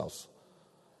yourself.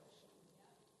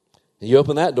 And you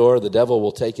open that door, the devil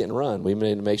will take it and run. We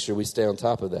need to make sure we stay on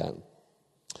top of that.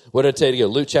 What did I tell you to go?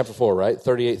 Luke chapter 4, right?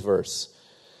 38th verse.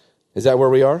 Is that where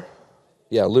we are?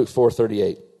 Yeah, Luke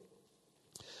 4:38.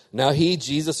 Now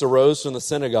Jesus arose from the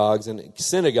synagogue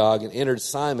and entered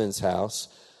Simon's house.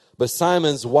 But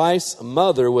Simon's wife's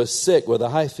mother was sick with a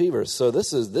high fever. So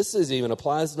this even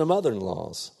applies to the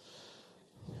mother-in-laws.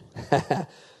 I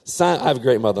have a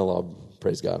great mother-in-law,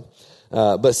 praise God.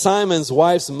 But Simon's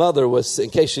wife's mother was, in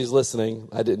case she's listening,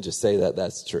 I didn't just say that,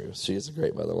 that's true. She is a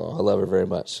great mother-in-law. I love her very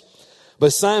much.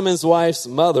 But Simon's wife's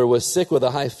mother was sick with a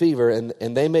high fever,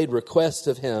 and they made request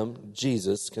of him,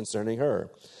 Jesus, concerning her.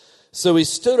 So he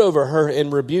stood over her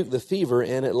and rebuked the fever,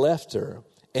 and it left her.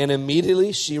 And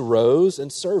immediately she rose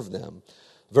and served them.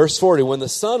 Verse 40, when the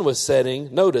sun was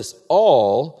setting, notice,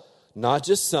 all, not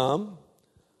just some,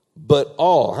 but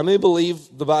all. How many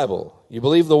believe the Bible? You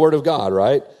believe the Word of God,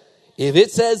 right? If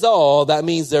it says all, that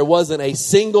means there wasn't a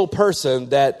single person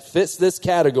that fits this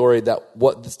category that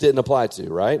what this didn't apply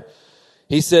to, right?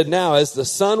 He said, now as the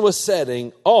sun was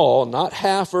setting, all, not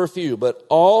half or a few, but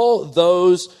all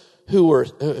those who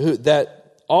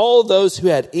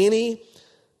had any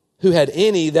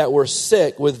that were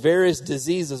sick with various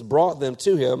diseases brought them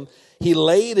to him. He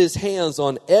laid his hands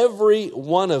on every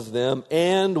one of them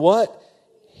and what?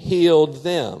 Healed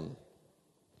them.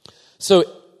 So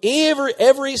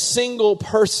every single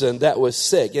person that was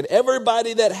sick and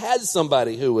everybody that had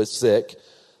somebody who was sick,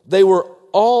 they were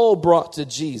all brought to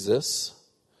Jesus.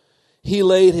 He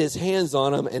laid his hands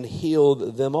on them and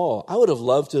healed them all. I would have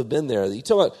loved to have been there. You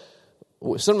talk about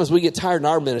Sometimes we get tired in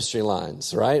our ministry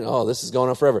lines, right? Oh, this is going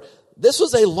on forever. This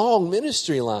was a long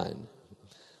ministry line.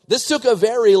 This took a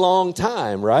very long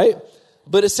time, right?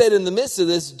 But it said in the midst of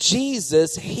this,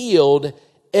 Jesus healed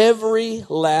every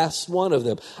last one of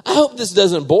them. I hope this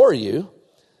doesn't bore you.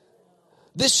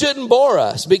 This shouldn't bore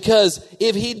us, because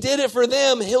if he did it for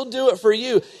them, he'll do it for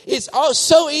you. It's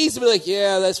so easy to be like,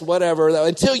 yeah, that's whatever,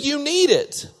 until you need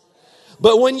it.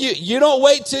 But when you don't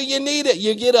wait till you need it,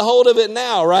 you get a hold of it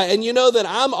now, right? And you know that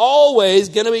I'm always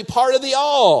going to be part of the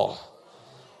all.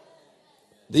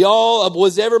 The all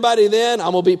was everybody then.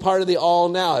 I'm going to be part of the all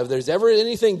now. If there's ever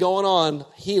anything going on,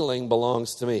 healing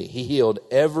belongs to me. He healed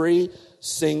every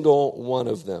single one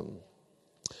of them.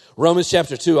 Romans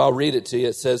chapter 2, I'll read it to you.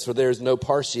 It says, for there is no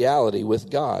partiality with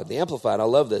God. The Amplified, I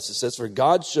love this. It says, for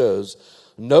God shows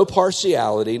no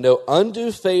partiality, no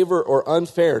undue favor or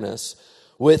unfairness.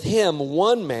 With him,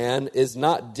 one man is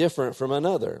not different from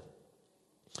another.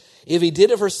 If he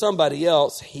did it for somebody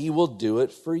else, he will do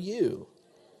it for you.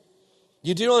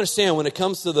 You do understand, when it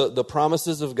comes to the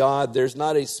promises of God, there's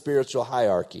not a spiritual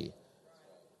hierarchy.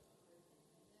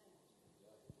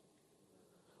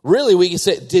 Really, we can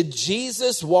say, did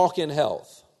Jesus walk in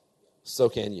health? So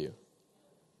can you.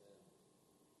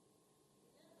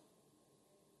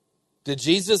 Did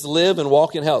Jesus live and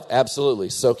walk in health? Absolutely.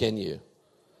 So can you.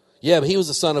 Yeah, but he was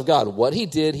the Son of God. What he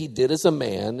did as a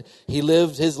man. He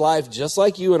lived his life just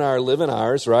like you and I are living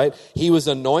ours, right? He was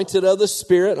anointed of the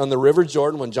Spirit on the River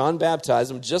Jordan when John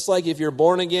baptized him. Just like if you're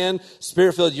born again,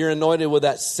 Spirit-filled, you're anointed with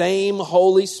that same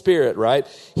Holy Spirit, right?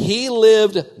 He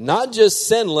lived not just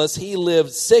sinless, he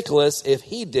lived sickless. If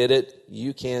he did it,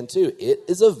 you can too. It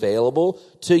is available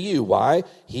to you. Why?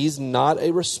 He's not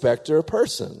a respecter of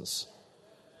persons.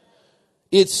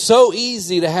 It's so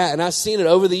easy to have, and I've seen it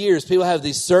over the years. People have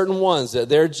these certain ones that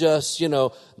they're just,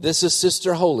 this is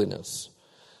Sister Holiness.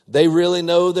 They really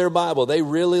know their Bible. They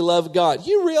really love God.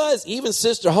 You realize even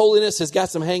Sister Holiness has got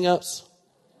some hang-ups,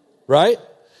 right?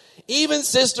 Even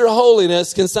Sister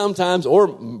Holiness can sometimes, or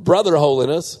Brother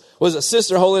Holiness, was it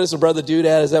Sister Holiness or Brother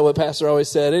Doodad? Is that what Pastor always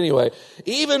said? Anyway,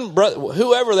 even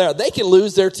whoever they are, they can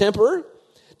lose their temper.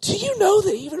 Do you know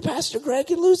that even Pastor Greg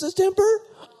can lose his temper?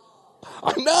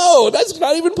 I know, that's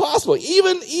not even possible.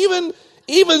 Even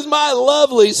my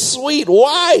lovely, sweet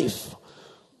wife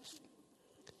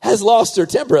has lost her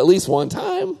temper at least one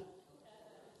time.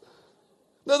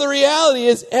 Now, the reality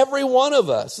is every one of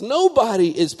us, nobody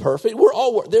is perfect.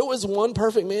 There was one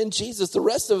perfect man, Jesus. The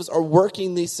rest of us are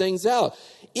working these things out.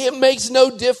 It makes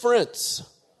no difference.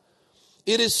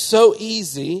 It is so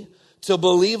easy to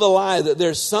believe a lie that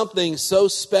there's something so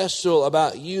special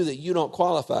about you that you don't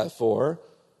qualify for.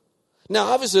 Now,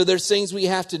 obviously, there's things we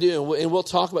have to do, and we'll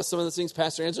talk about some of those things.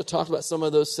 Pastor Angela talked about some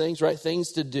of those things, right?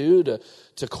 Things to do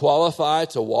to qualify,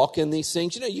 to walk in these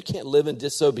things. You can't live in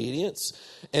disobedience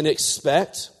and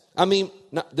expect.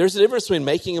 There's a difference between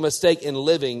making a mistake and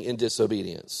living in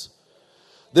disobedience.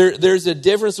 There's a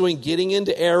difference between getting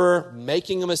into error,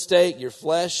 making a mistake, your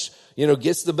flesh,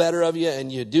 gets the better of you, and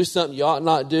you do something you ought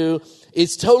not do.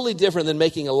 It's totally different than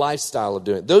making a lifestyle of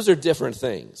doing it. Those are different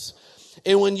things.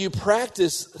 And when you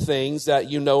practice things that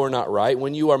you know are not right,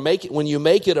 when you make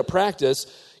it a practice,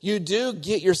 you do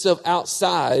get yourself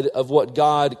outside of what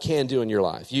God can do in your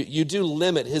life. You do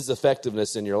limit his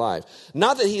effectiveness in your life.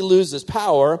 Not that he loses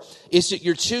power, it's that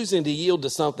you're choosing to yield to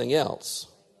something else.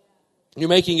 You're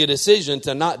making a decision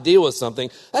to not deal with something.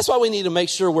 That's why we need to make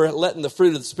sure we're letting the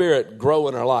fruit of the Spirit grow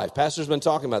in our life. Pastor's been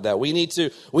talking about that. We need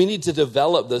to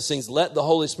develop those things. Let the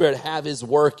Holy Spirit have his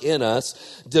work in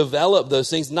us. Develop those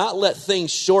things. Not let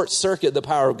things short circuit the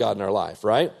power of God in our life,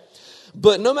 right?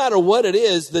 But no matter what it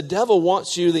is, the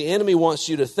enemy wants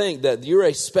you to think that you're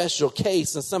a special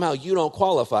case and somehow you don't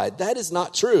qualify. That is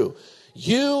not true.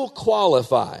 You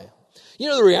qualify.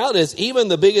 The reality is even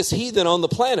the biggest heathen on the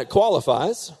planet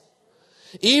qualifies.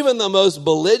 Even the most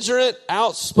belligerent,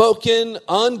 outspoken,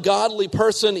 ungodly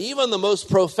person, even the most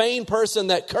profane person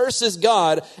that curses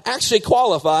God actually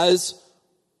qualifies.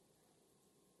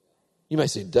 You may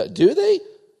say, do they?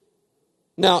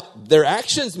 Now, their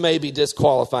actions may be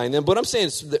disqualifying them, but I'm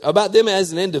saying about them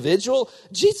as an individual,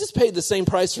 Jesus paid the same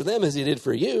price for them as he did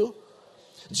for you.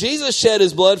 Jesus shed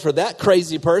his blood for that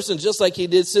crazy person just like he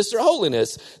did Sister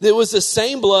Holiness. It was the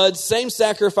same blood, same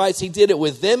sacrifice. He did it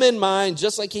with them in mind,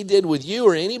 just like he did with you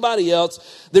or anybody else.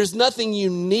 There's nothing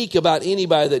unique about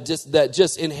anybody that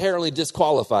just inherently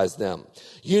disqualifies them.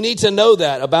 You need to know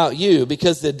that about you,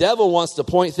 because the devil wants to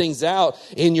point things out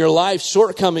in your life,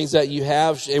 shortcomings that you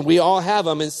have, and we all have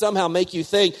them, and somehow make you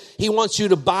think he wants you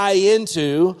to buy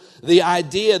into the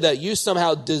idea that you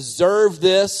somehow deserve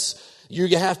this. You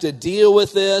have to deal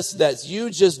with this, that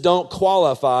you just don't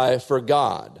qualify for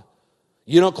God.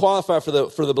 You don't qualify for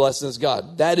the blessings of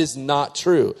God. That is not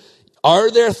true.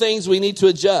 Are there things we need to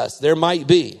adjust? There might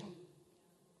be.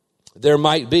 There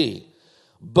might be.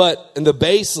 But in the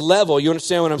base level, you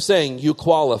understand what I'm saying? You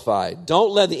qualify.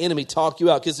 Don't let the enemy talk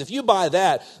you out. Because if you buy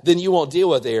that, then you won't deal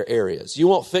with their areas. You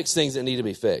won't fix things that need to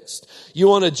be fixed. You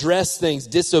won't address things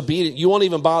disobedient. You won't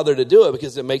even bother to do it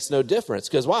because it makes no difference.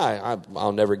 Because why?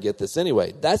 I'll never get this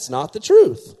anyway. That's not the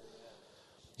truth.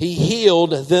 He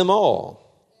healed them all.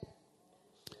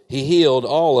 He healed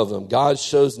all of them. God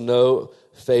shows no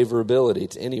favorability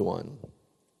to anyone.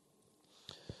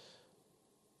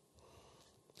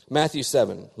 Matthew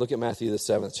 7. Look at Matthew, the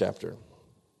 7th chapter.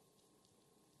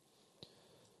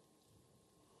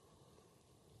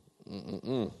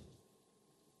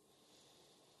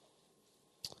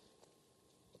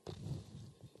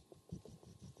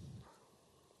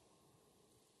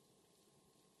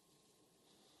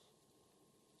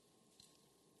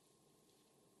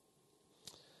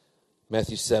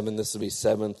 Matthew 7, this will be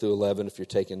 7 through 11 if you're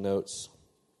taking notes.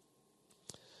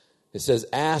 It says,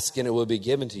 ask and it will be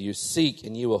given to you. Seek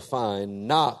and you will find.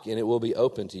 Knock and it will be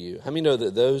open to you. How many know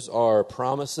that those are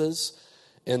promises?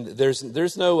 And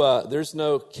there's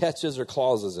no catches or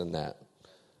clauses in that.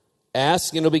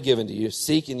 Ask and it will be given to you.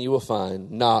 Seek and you will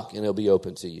find. Knock and it will be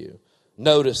open to you.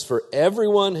 Notice, for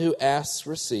everyone who asks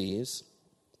receives,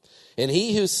 and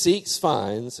he who seeks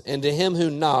finds, and to him who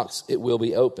knocks it will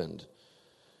be opened.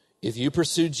 If you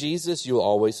pursue Jesus, you will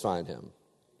always find him.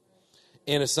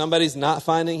 And if somebody's not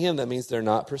finding him, that means they're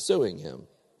not pursuing him.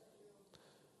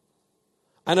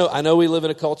 I know we live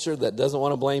in a culture that doesn't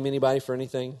want to blame anybody for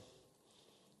anything.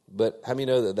 But how many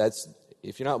know that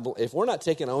if we're not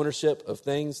taking ownership of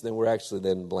things, then we're actually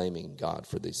then blaming God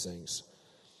for these things.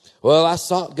 Well, I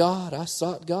sought God.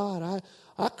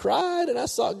 I cried and I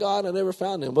sought God. I never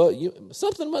found him. Well,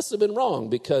 something must have been wrong,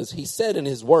 because he said in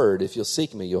his word, if you'll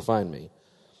seek me, you'll find me.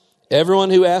 Everyone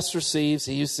who asks receives,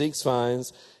 he who seeks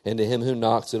finds, and to him who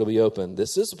knocks it'll be open.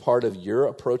 This is a part of your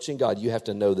approaching God. You have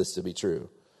to know this to be true.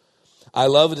 I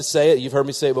love to say it. You've heard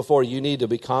me say it before. You need to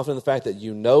be confident in the fact that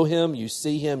you know him, you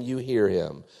see him, you hear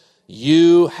him.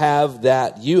 You have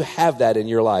that. You have that in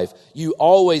your life. You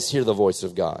always hear the voice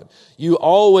of God. You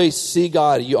always see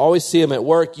God. You always see him at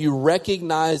work. You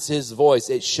recognize his voice.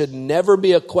 It should never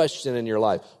be a question in your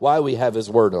life. Why? We have his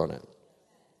word on it.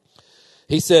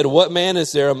 He said, what man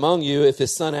is there among you, if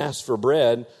his son asks for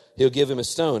bread, he'll give him a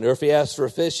stone? Or if he asks for a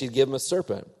fish, he'd give him a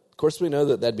serpent? Of course, we know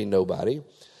that that'd be nobody.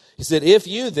 He said, if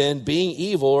you then, being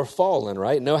evil or fallen,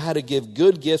 right, know how to give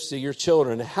good gifts to your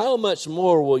children, how much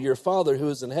more will your Father who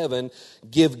is in heaven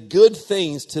give good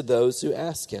things to those who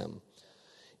ask him?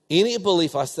 Any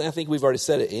belief, I think we've already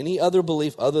said it, any other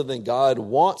belief other than God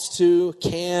wants to,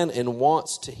 can, and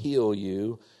wants to heal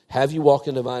you, have you walk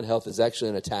in divine health, is actually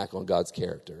an attack on God's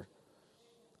character.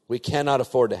 We cannot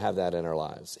afford to have that in our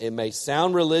lives. It may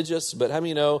sound religious, but how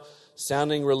many know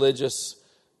sounding religious,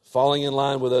 falling in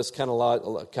line with those kind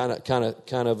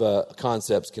of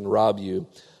concepts can rob you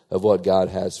of what God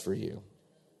has for you.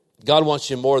 God wants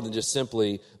you more than just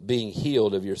simply being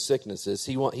healed of your sicknesses.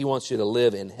 He wants you to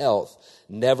live in health,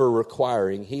 never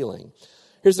requiring healing.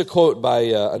 Here's a quote by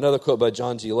another quote by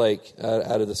John G. Lake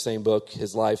out of the same book,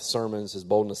 his life sermons, his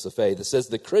boldness of faith. It says,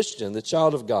 the Christian, the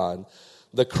child of God,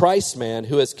 the Christ man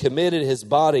who has committed his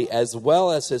body as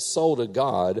well as his soul to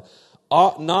God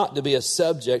ought not to be a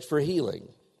subject for healing.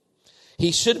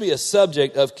 He should be a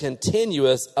subject of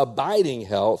continuous abiding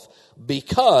health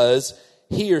because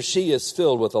he or she is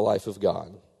filled with the life of God.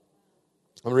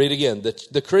 I'm going to read again.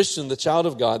 The Christian, the child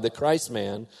of God, the Christ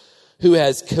man who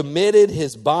has committed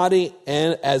his body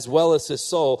and as well as his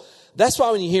soul. That's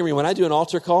why when you hear me, when I do an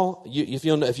altar call,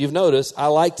 if you've noticed, I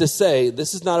like to say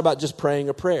this is not about just praying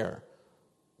a prayer.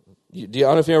 I don't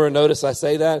know if you ever notice I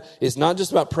say that. It's not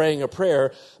just about praying a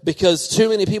prayer, because too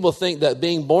many people think that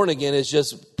being born again is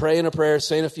just praying a prayer,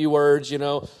 saying a few words,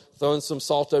 throwing some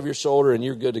salt over your shoulder and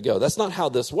you're good to go. That's not how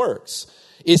this works.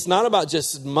 It's not about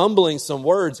just mumbling some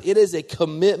words. It is a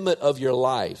commitment of your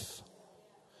life.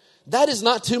 That is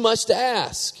not too much to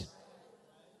ask.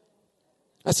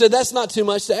 I said that's not too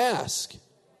much to ask.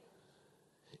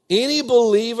 Any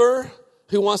believer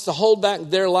who wants to hold back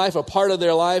their life, a part of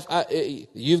their life,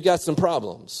 you've got some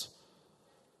problems.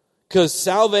 Because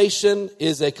salvation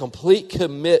is a complete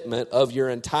commitment of your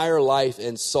entire life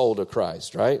and soul to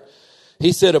Christ, right?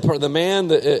 He said the man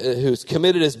who's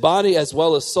committed his body as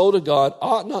well as soul to God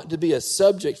ought not to be a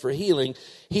subject for healing.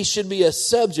 He should be a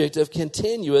subject of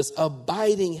continuous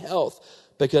abiding health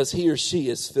because he or she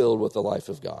is filled with the life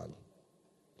of God.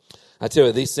 I tell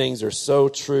you, these things are so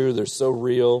true. They're so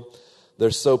real. They're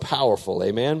so powerful.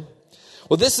 Amen.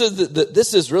 Well, this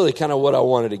is really kind of what I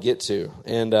wanted to get to.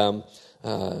 And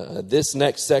this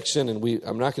next section, and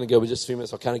I'm not going to go with just a few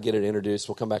minutes. I'll kind of get it introduced.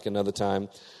 We'll come back another time.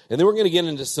 And then we're going to get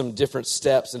into some different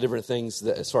steps and different things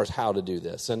as far as how to do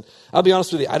this. And I'll be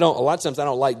honest with you, a lot of times I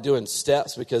don't like doing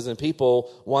steps because then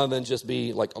people want to then just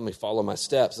be like, let me follow my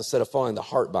steps instead of following the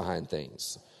heart behind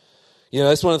things.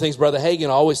 That's one of the things Brother Hagin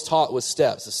always taught was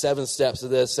steps, the 7 steps of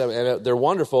this, and they're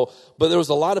wonderful. But there was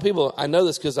a lot of people, I know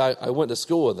this because I went to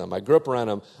school with them. I grew up around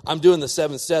them. I'm doing the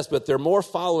 7 steps, but they're more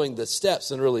following the steps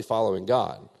than really following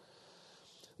God.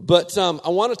 But I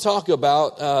want to talk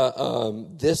about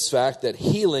this fact that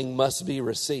healing must be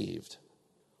received.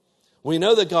 We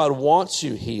know that God wants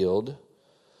you healed.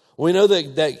 We know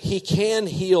that He can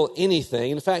heal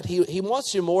anything. In fact, He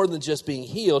wants you more than just being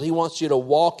healed. He wants you to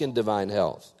walk in divine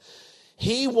health.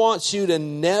 He wants you to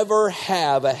never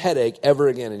have a headache ever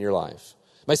again in your life.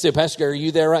 You might say, Pastor Gary, are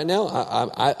you there right now?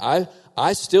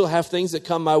 I still have things that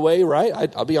come my way, right?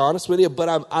 I'll be honest with you, but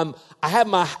I have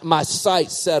my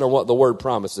sights set on what the Word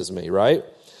promises me, right?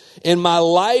 And my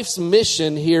life's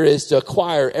mission here is to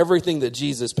acquire everything that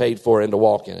Jesus paid for and to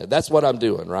walk in it. That's what I'm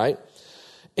doing, right?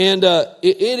 And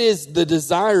it is the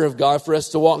desire of God for us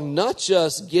to walk, not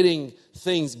just getting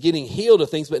healed of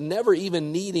things, but never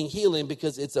even needing healing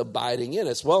because it's abiding in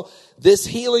us. Well, this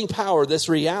healing power, this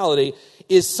reality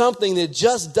is something that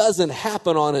just doesn't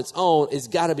happen on its own. It's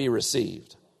got to be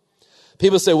received.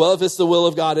 People say, well, if it's the will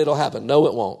of God, it'll happen. No,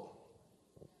 it won't.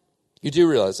 You do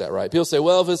realize that, right? People say,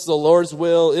 well, if it's the Lord's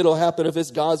will, it'll happen. If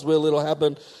it's God's will, it'll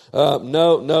happen.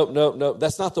 No.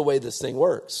 That's not the way this thing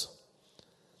works.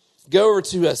 Go over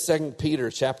to 2 Peter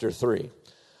chapter 3.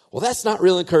 Well, that's not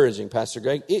real encouraging, Pastor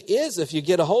Greg. It is if you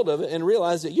get a hold of it and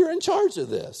realize that you're in charge of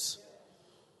this.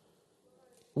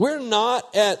 We're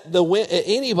not at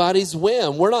anybody's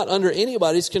whim. We're not under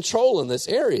anybody's control in this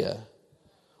area.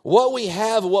 What we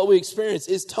have, what we experience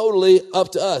is totally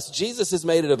up to us. Jesus has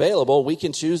made it available. We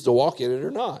can choose to walk in it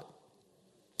or not.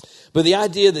 But the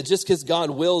idea that just because God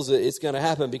wills it, it's going to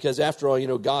happen because after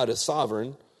all, God is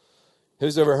sovereign.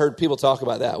 Who's ever heard people talk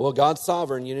about that? Well, God's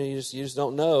sovereign. You just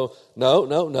don't know.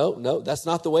 No. That's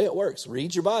not the way it works.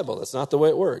 Read your Bible. That's not the way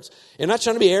it works. You're not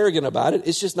trying to be arrogant about it.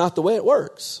 It's just not the way it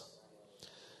works.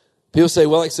 People say,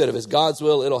 well, like I said, if it's God's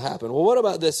will, it'll happen. Well, what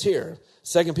about this here?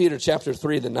 2 Peter chapter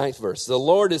 3, the 9th verse. The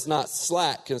Lord is not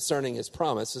slack concerning His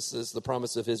promise. This is the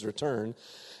promise of His return.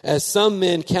 As some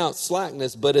men count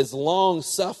slackness, but is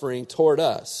long-suffering toward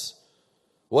us.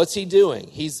 What's He doing?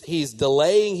 He's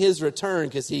delaying His return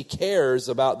because He cares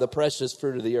about the precious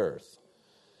fruit of the earth.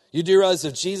 You do realize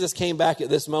if Jesus came back at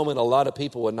this moment, a lot of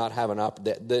people would not have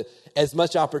as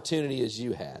much opportunity as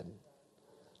you had.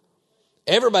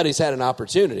 Everybody's had an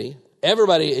opportunity.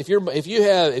 Everybody, if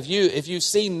you've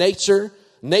seen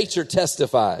nature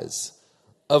testifies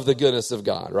of the goodness of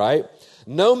God, right?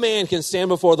 No man can stand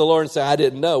before the Lord and say, I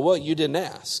didn't know. Well, you didn't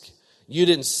ask. You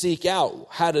didn't seek out,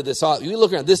 how did this, you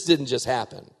look around, this didn't just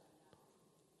happen.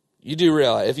 You do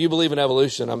realize, if you believe in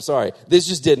evolution, I'm sorry, this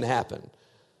just didn't happen.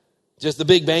 Just the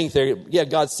Big Bang Theory, yeah,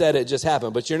 God said it just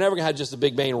happened, but you're never going to have just a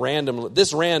Big Bang random.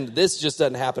 This just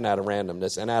doesn't happen out of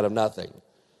randomness and out of nothing.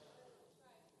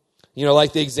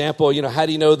 Like the example, how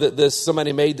do you know that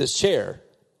somebody made this chair?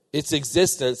 Its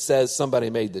existence says somebody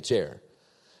made the chair.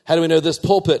 How do we know this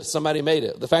pulpit, somebody made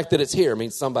it? The fact that it's here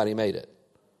means somebody made it.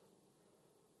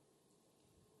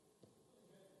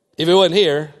 If it wasn't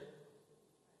here,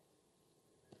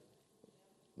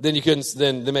 then you couldn't.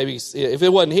 Then maybe if it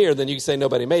wasn't here, then you could say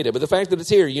nobody made it. But the fact that it's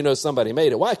here, somebody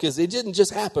made it. Why? Because it didn't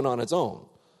just happen on its own,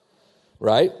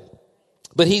 right?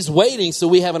 But He's waiting, so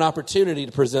we have an opportunity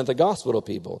to present the gospel to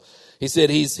people. He said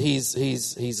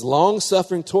He's long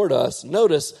suffering toward us.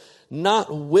 Notice,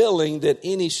 not willing that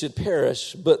any should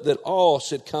perish, but that all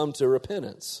should come to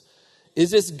repentance.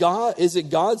 Is it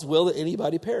God's will that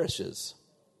anybody perishes?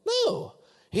 No.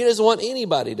 He doesn't want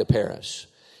anybody to perish.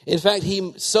 In fact,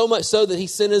 He so much so that He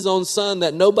sent His own Son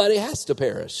that nobody has to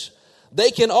perish.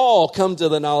 They can all come to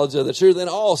the knowledge of the truth and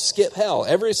all skip hell.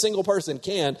 Every single person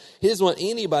can. He doesn't want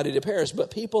anybody to perish,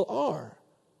 but people are.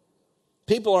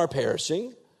 People are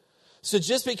perishing. So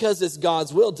just because it's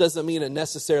God's will doesn't mean it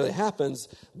necessarily happens.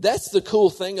 That's the cool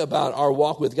thing about our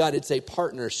walk with God. It's a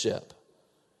partnership.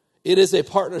 It is a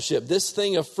partnership. This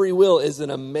thing of free will is an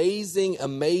amazing,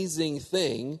 amazing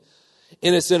thing.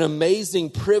 And it's an amazing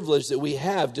privilege that we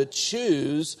have to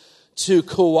choose to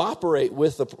cooperate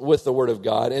with the Word of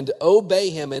God and to obey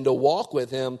Him and to walk with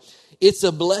Him. It's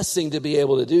a blessing to be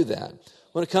able to do that.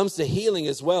 When it comes to healing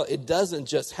as well, it doesn't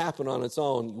just happen on its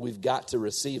own. We've got to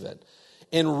receive it.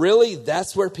 And really,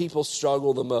 that's where people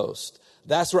struggle the most.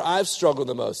 That's where I've struggled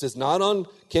the most. It's not on,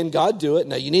 can God do it?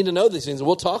 Now, you need to know these things.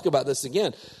 We'll talk about this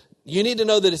again. You need to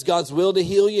know that it's God's will to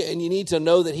heal you, and you need to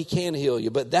know that he can heal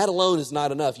you. But that alone is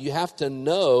not enough. You have to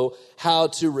know how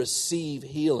to receive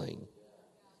healing.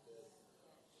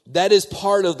 That is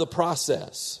part of the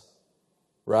process,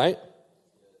 right?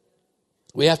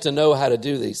 We have to know how to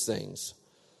do these things.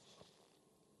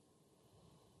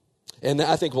 And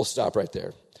I think we'll stop right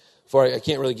there. I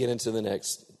can't really get into the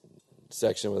next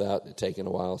section without it taking a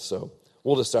while, so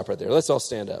we'll just stop right there. Let's all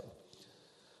stand up.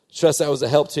 Trust that was a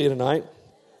help to you tonight.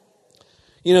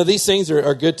 You know, these things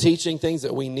are good teaching, things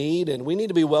that we need, and we need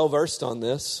to be well-versed on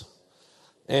this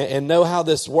and know how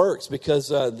this works, because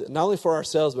not only for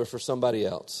ourselves, but for somebody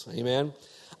else. Amen?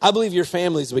 I believe your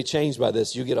families will be changed by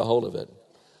this. You get a hold of it.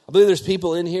 I believe there's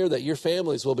people in here that your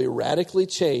families will be radically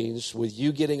changed with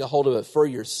you getting a hold of it for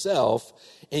yourself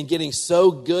and getting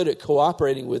so good at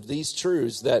cooperating with these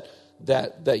truths that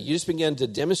you just begin to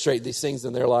demonstrate these things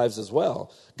in their lives as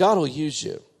well. God will use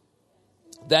you.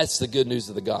 That's the good news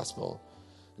of the gospel.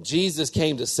 Jesus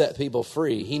came to set people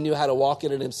free. He knew how to walk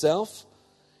in it himself,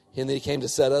 and then he came to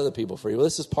set other people free. Well,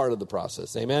 this is part of the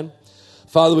process. Amen?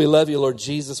 Father, we love you, Lord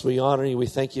Jesus. We honor you. We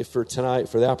thank you for tonight,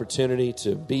 for the opportunity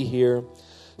to be here.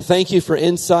 Thank you for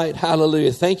insight.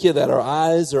 Hallelujah. Thank you that our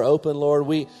eyes are open,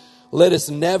 Lord. Let us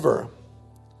never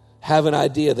have an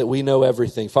idea that we know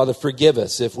everything. Father, forgive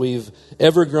us if we've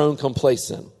ever grown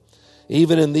complacent.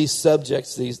 Even in these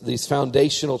subjects, these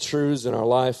foundational truths in our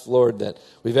life, Lord, that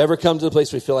we've ever come to the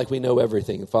place we feel like we know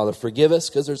everything. And Father, forgive us,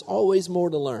 because there's always more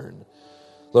to learn.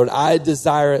 Lord, I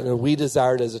desire it, and we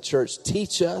desire it as a church.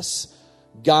 Teach us,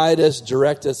 guide us,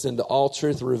 direct us into all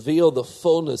truth. Reveal the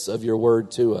fullness of your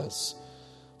word to us.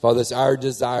 Father, it's our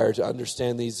desire to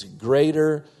understand these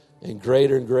greater and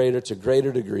greater and greater to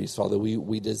greater degrees. Father,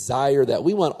 we desire that.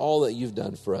 We want all that you've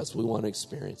done for us. We want to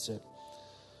experience it.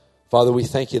 Father, we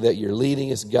thank you that you're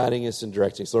leading us, guiding us, and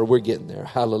directing us. Lord, we're getting there.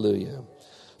 Hallelujah.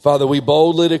 Father, we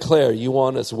boldly declare you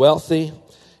want us wealthy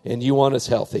and you want us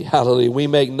healthy. Hallelujah. We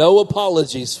make no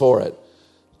apologies for it,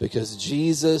 because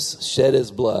Jesus shed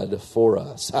his blood for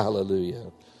us. Hallelujah.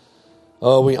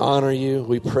 Oh, we honor you,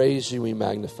 we praise you, we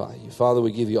magnify you. Father,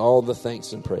 we give you all the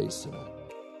thanks and praise tonight.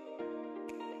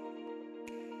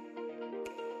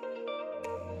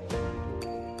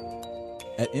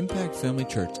 At Impact Family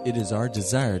Church, it is our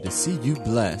desire to see you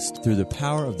blessed through the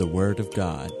power of the Word of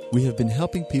God. We have been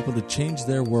helping people to change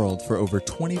their world for over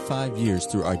 25 years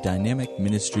through our dynamic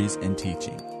ministries and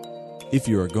teaching. If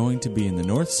you are going to be in the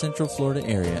North Central Florida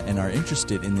area and are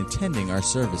interested in attending our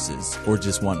services, or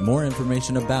just want more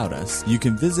information about us, you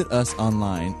can visit us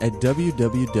online at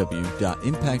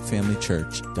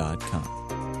www.impactfamilychurch.com.